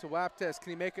ball out to Waptis.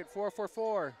 Can he make it 4 for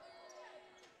 4?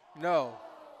 No.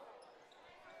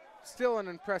 Still an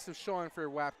impressive showing for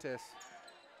Waptis.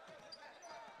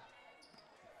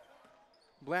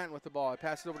 Blanton with the ball. He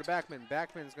passes over to Backman.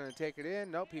 Backman's going to take it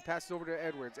in. Nope, he passes over to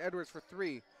Edwards. Edwards for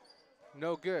three.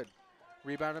 No good.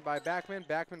 Rebounded by Backman.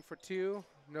 Backman for two.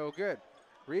 No good.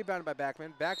 Rebounded by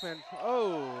Backman. Backman,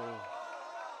 oh.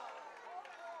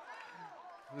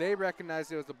 They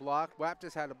recognized it was a block.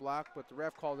 Waptis had a block, but the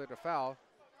ref called it a foul.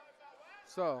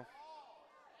 So,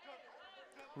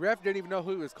 ref didn't even know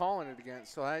who he was calling it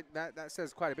against. So that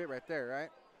says quite a bit right there, right?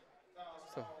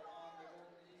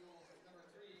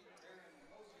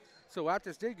 So,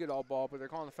 Waptis did get all ball, but they're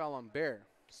calling the foul on Bear.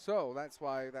 So that's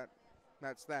why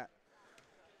that's that.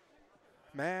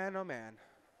 Man, oh man.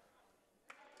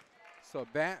 So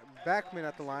Backman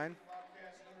at the line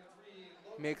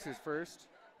makes his first.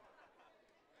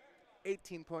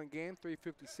 18-point game,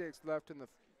 3:56 left in the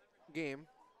game.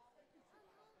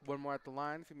 One more at the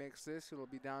line. If he makes this, it'll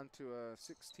be down to a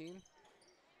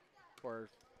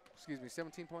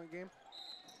 17-point game.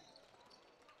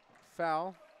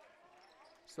 Foul.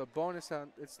 So bonus,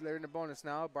 they're in the bonus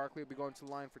now. Barkley will be going to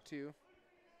the line for two.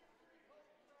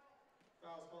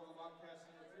 Fouls called on the Bobcats,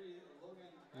 number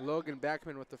 3, Logan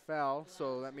Backman with the foul,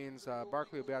 so that means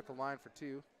Barkley will be at the line for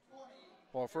two.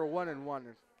 Well, for a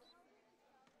 1-and-1.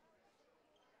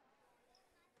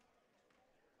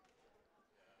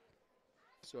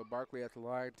 So Barkley at the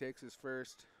line takes his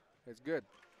first. It's good.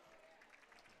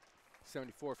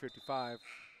 74-55.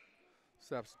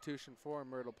 Substitution for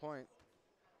Myrtle Point.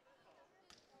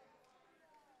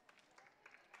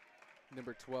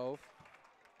 Number 12,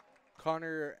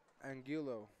 Connor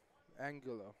Angelo. I'm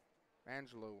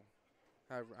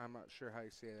not sure how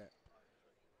you say that.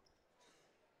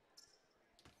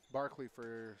 Barkley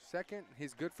for second.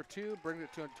 He's good for 2, bringing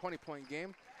it to a 20-point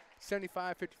game.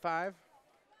 75-55.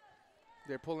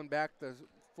 They're pulling back the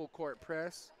full court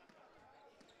press.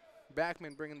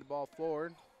 Backman bringing the ball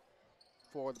forward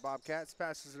for the Bobcats.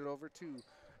 Passes it over to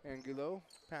Angulo.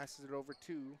 Passes it over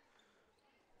to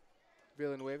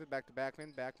Villanueva. Back to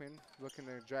Backman. Backman looking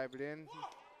to drive it in.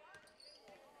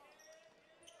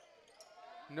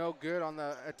 No good on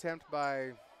the attempt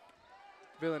by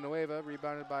Villanueva.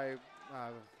 Rebounded by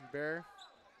Bear.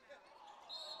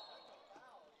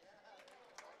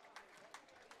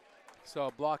 So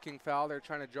a blocking foul. They're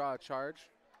trying to draw a charge.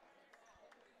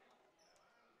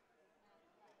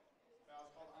 Foul's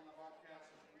called on the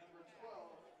Bobcats, number 12.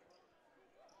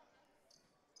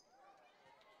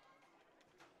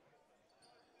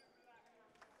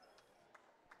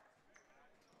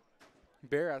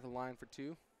 Bear at the line for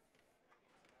 2.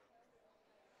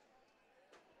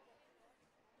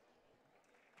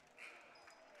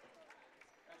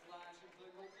 At the line, shooting for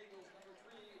the Golden Eagles, number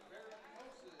 3, Baron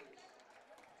Moses.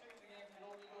 Taking the game for the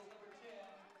Golden Eagles, number 10,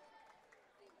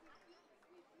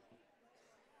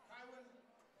 Kywin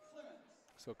Clemens.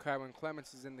 So Kywin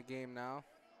Clements is in the game now.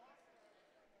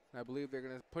 I believe they're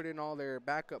going to put in all their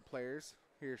backup players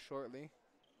here shortly.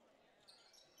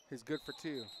 He's good for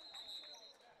 2.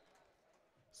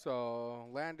 So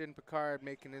Landon Picard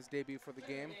making his debut for the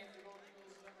game. Taking the game for the Golden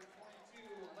Eagles, number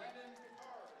 22, Landon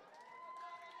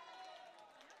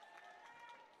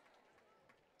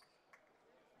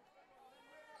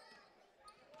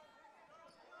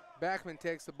Picard. Backman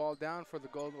takes the ball down for the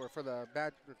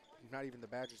not even the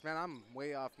Badgers. Man, I'm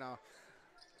way off now.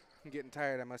 I'm getting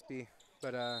tired, I must be.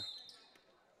 But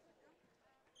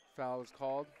foul is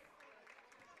called.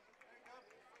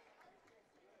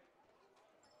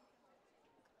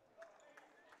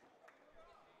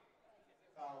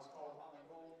 Foul's called on the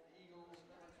Golden Eagles,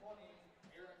 number 20,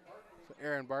 Aaron Barkley. So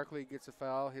Aaron Barkley gets a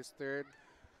foul, his 3rd.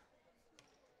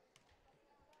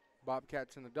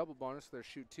 Bobcats in the double bonus, they're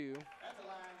shoot 2. At the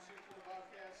line, shooting for the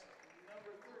Bobcats, number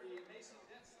 30, Mason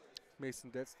Densler. Mason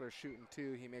Detzler shooting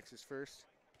 2, he makes his 1st.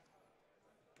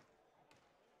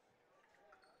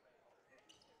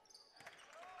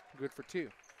 Good for 2.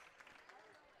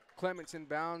 Clements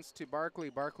inbounds to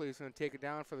Barkley. Barkley is going to take it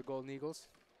down for the Golden Eagles.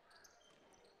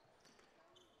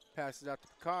 Passes out to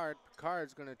Picard.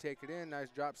 Picard's going to take it in. Nice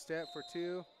drop step for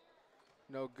 2.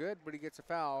 No good, but he gets a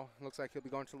foul. Looks like he'll be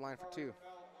going to the line for 2. Foul on the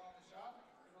shot.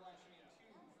 Number line shooting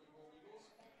 2 for the Golden Eagles.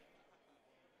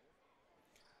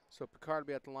 So Picard will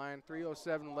be at the line.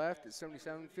 3:07 left. It's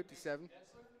 77-57.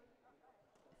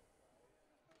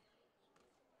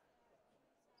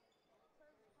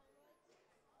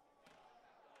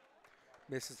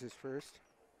 Misses his 1st.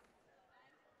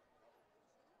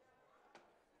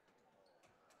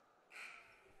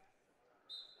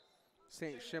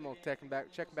 St. Schimmel checking back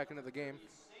into the game.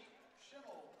 St.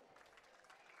 Schimmel.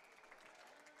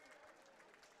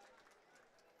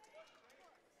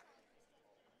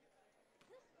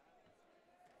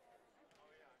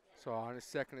 So on his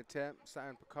 2nd attempt,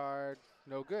 Simon Picard,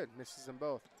 no good, misses them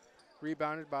both.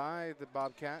 Rebounded by the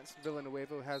Bobcats.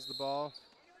 Villanueva has the ball,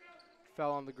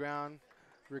 fell on the ground.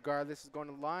 Regardless, is going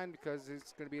to the line because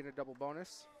it's going to be in a double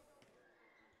bonus.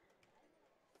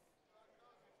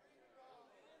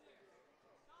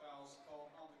 Foul's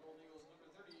called on the Golden Eagles,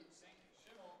 number 30, St.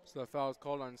 Schimmel. So the foul is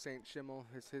called on St. Schimmel.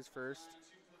 It's his 1st. Shooting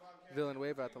for the Bobcats,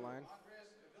 Villanueva at the line. Andres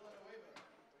Villanueva.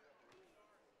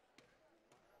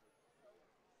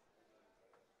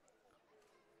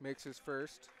 Makes his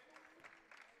 1st.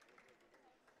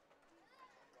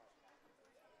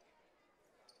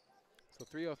 So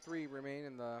 3:03 remain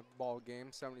in the ball game.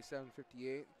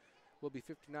 77-58. Will be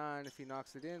 59 if he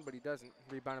knocks it in, but he doesn't.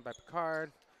 Rebounded by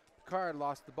Picard. Picard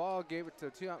lost the ball, gave it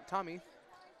to Tommy.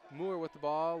 Moore with the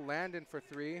ball. Landon for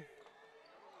 3.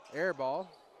 Air ball.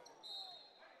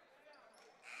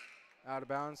 Out of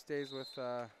bounds. Stays with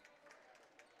the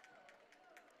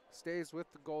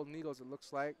Golden Eagles, it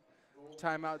looks like.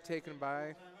 Timeout taken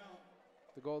by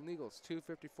the Golden Eagles.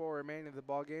 2:54 remaining in the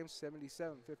ball game.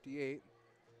 77-58.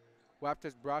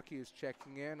 Waptas Brocky is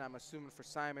checking in, I'm assuming for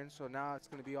Simon, so now it's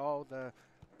going to be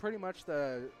pretty much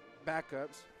the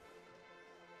backups.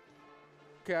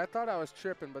 Okay, I thought I was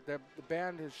tripping, but the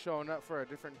band has shown up for a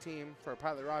different team, for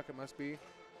Pilot Rock it must be.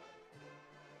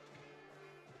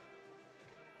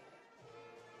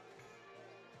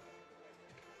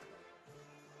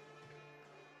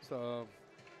 So,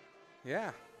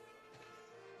 yeah.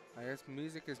 I guess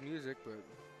music is music, but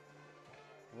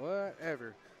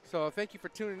whatever. So thank you for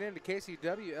tuning in to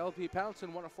KCW LP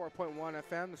Pendleton 104.1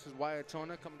 FM. This is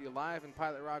Wyatona coming to you live in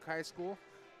Pilot Rock High School.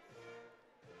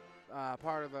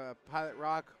 Part of a Pilot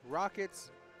Rock Rockets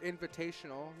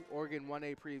Invitational Oregon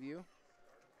 1A preview.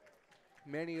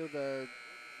 Many of the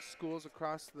schools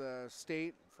across the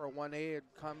state for 1A had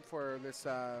come for this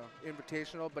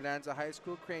invitational. Bonanza High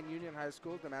School, Crane Union High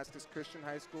School, Damascus Christian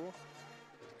High School,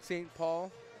 St.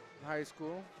 Paul High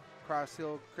School, Cross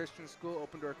Hill Christian School,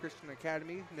 Open Door Christian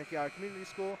Academy, Nixyaawii Community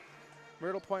School,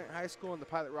 Myrtle Point High School, and the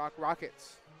Pilot Rock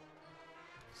Rockets.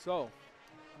 So,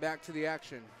 back to the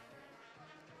action.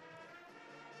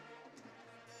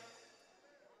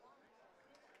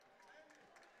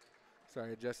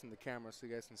 Sorry, adjusting the camera so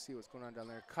you guys can see what's going on down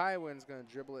there. Kywin's going to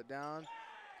dribble it down.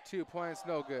 2 points,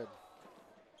 no good.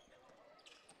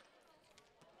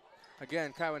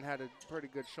 Again, Kywin had a pretty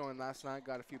good showing last night.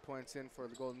 Got a few points in for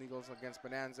the Golden Eagles against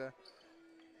Bonanza.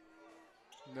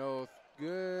 No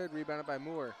good. Rebounded by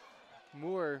Moore.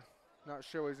 Moore, not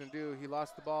sure what he's going to do. He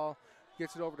lost the ball.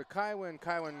 Gets it over to Kywin.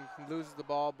 Kywin loses the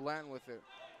ball. Blanton with it.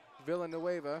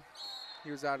 Villanueva, he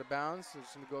was out of bounds. So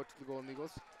it's going to go to the Golden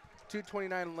Eagles.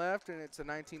 2:29 left, and it's a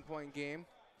 19-point game.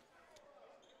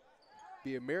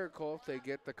 Be a miracle if they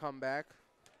get the comeback.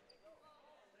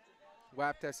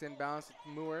 Waptes inbounds to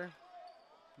Moore.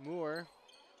 Moore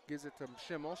gives it to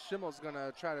Schimmel. Schimmel's going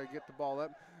to try to get the ball up.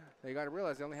 They got to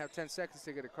realize they only have 10 seconds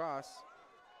to get across.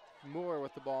 Moore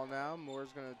with the ball now.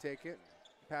 Moore's going to take it.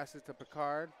 Pass it to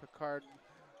Picard. Picard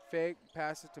fake.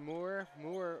 Pass it to Moore.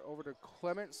 Moore over to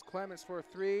Clements. Clements for a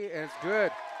 3, and it's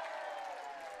good.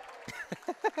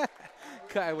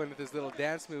 Kywin with his little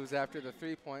dance moves after the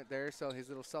 3-point there, so his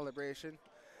little celebration.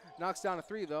 Knocks down a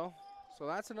 3, though. So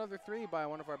that's another 3 by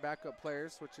one of our backup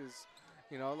players, which is,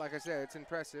 you know, like I said, it's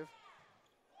impressive.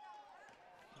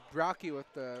 Brocky with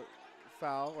the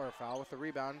foul with the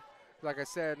rebound. Like I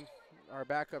said, our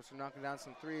backups are knocking down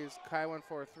some 3s. Kywin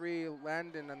for a 3.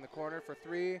 Landon in the corner for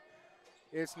 3.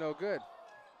 It's no good.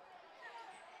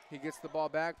 He gets the ball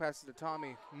back, passes to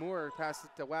Tommy. Moore passes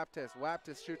to Waptes.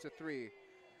 Waptes shoots a 3,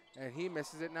 and he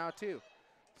misses it now too.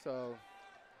 So,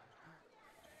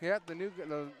 yeah,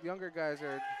 the younger guys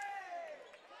are.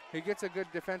 He gets a good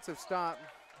defensive stop.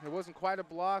 It wasn't quite a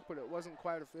block, but it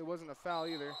wasn't a foul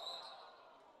either.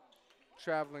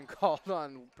 Traveling called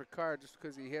on Picard just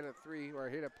because he hit a 3 or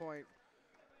hit a point,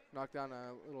 knocked down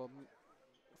a little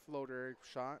floater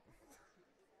shot.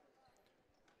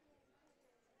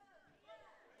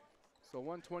 So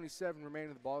 1:27 remaining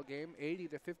in the ball game,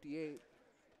 80-58.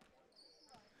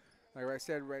 Like I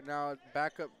said, right now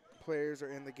backup players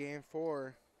are in the game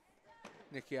for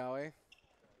Nixyaawii,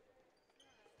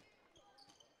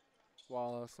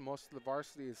 while most of the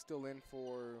varsity is still in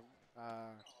for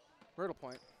Myrtle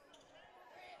Point.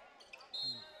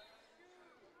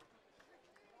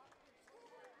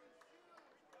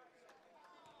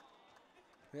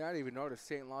 Yeah, I didn't even notice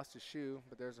Satan lost his shoe,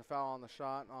 but there's a foul on the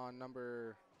shot on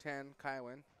number 10,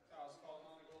 Kywin. Foul's called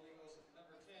on the Golden Eagles,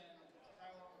 number 10,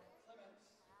 Kyle Clements.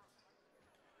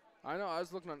 I know, I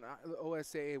was looking on the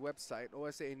OSAA website.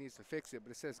 OSAA needs to fix it,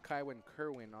 but it says Kywin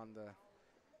Kerwin on the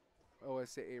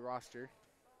OSAA roster.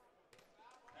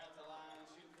 At the line,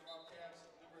 shooting for Bobcats,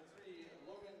 number 3,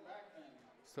 Logan Backman.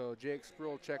 So Jake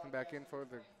Spruill checking back in for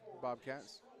the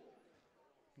Bobcats.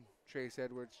 Trace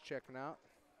Edwards checking out.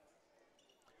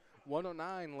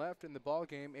 1:09 left in the ball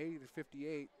game,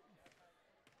 80-58.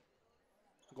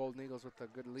 Golden Eagles with a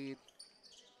good lead.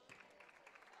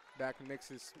 Back and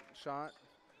mixes shot.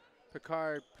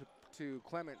 Picard to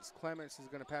Clements. Clements is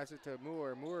going to pass it to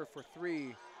Moore. Moore for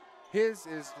 3. His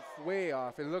is way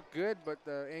off. It looked good, but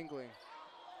the angling.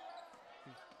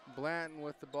 Blanton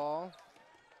with the ball.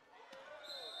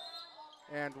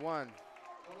 And 1.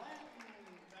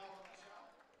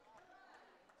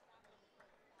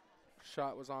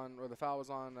 Shot was on, or the foul was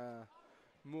on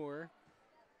Moore.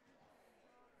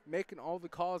 Making all the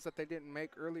calls that they didn't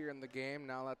make earlier in the game,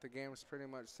 now that the game is pretty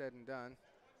much said and done.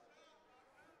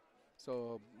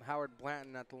 So Howard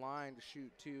Blanton at the line to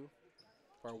shoot 2,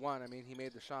 or 1, I mean, he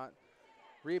made the shot.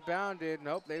 Rebounded,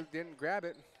 nope, they didn't grab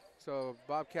it. So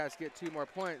Bobcats get 2 more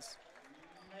points.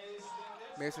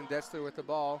 Mason Detzler with the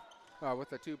ball, with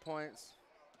the 2 points.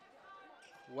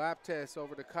 Waptes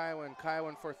over to Kywin.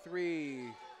 Kywin for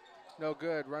 3. No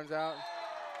good, runs out.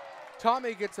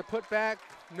 Tommy gets a putback,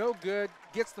 no good,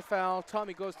 gets the foul.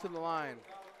 Tommy goes to the line.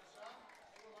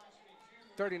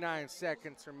 39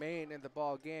 seconds remain in the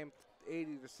ball game,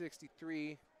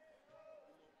 80-63.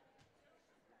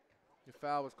 The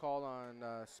foul was called on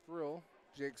Spruill,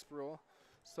 Jake Spruill.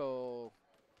 So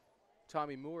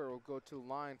Tommy Moore will go to the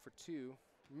line for 2.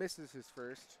 Misses his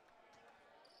first.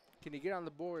 Can he get on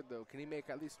the board, though? Can he make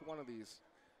at least one of these?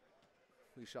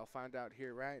 We shall find out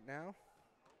here right now.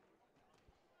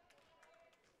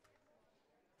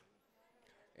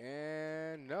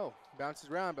 And no, bounces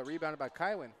around, but rebounded by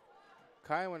Kywin.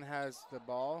 Kywin has the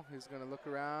ball. He's going to look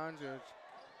around,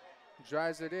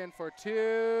 drives it in for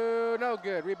two. No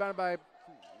good. Rebounded by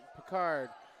Picard.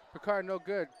 Picard, no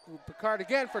good. Picard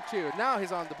again for two. Now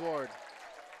he's on the board.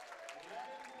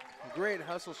 Great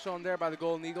hustle shown there by the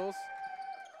Golden Eagles.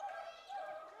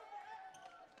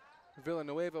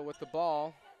 Villanueva with the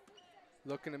ball.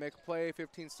 Looking to make a play,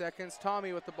 15 seconds.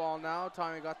 Tommy with the ball now.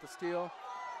 Tommy got the steal.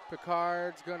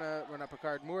 Picard's gonna, well, not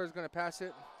Picard, Moore's gonna pass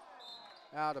it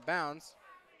out of bounds.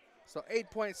 So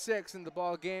 8.6 in the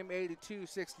ball game,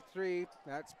 82-63.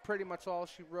 That's pretty much all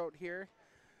she wrote here.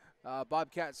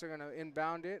 Bobcats are gonna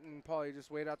inbound it and probably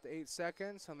just wait out the 8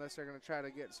 seconds unless they're gonna try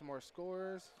to get some more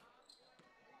scores.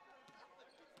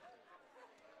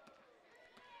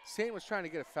 Saint was trying to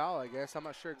get a foul, I guess. I'm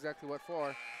not sure exactly what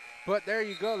for. But there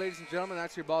you go, ladies and gentlemen.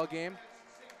 That's your ball game.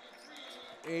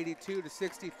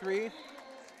 82-63.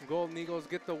 Golden Eagles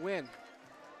get the win.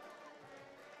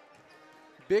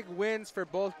 Big wins for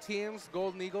both teams.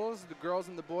 Golden Eagles, the girls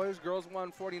and the boys. Girls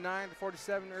won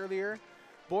 49-47 earlier.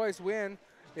 Boys win,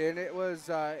 and it was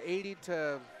 80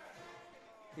 to,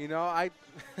 you know, I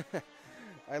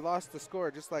lost the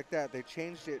score just like that. They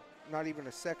changed it not even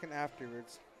a second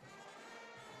afterwards.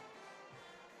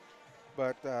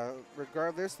 But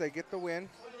regardless, they get the win.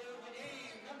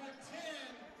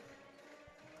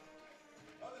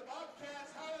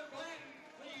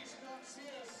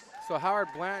 So Howard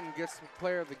Blanton gets the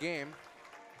player of the game.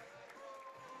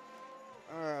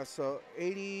 So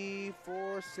 84-63,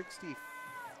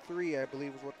 I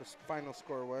believe, is what the final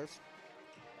score was.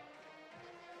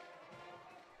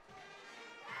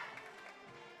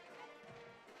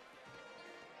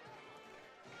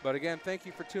 But again, thank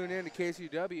you for tuning in to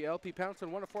KCUW, LP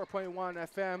Pendleton 104.1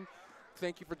 FM.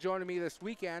 Thank you for joining me this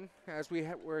weekend as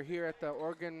we're here at the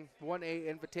Oregon 1A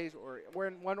Invitation, or we're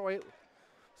in 1A,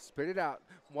 spit it out,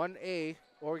 1A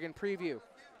Oregon Preview.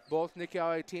 Both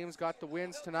Nixyaawii teams got the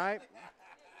wins tonight.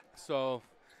 So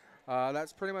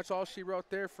that's pretty much all she wrote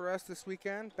there for us this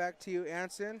weekend. Back to you,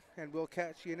 Anson, and we'll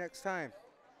catch you next time.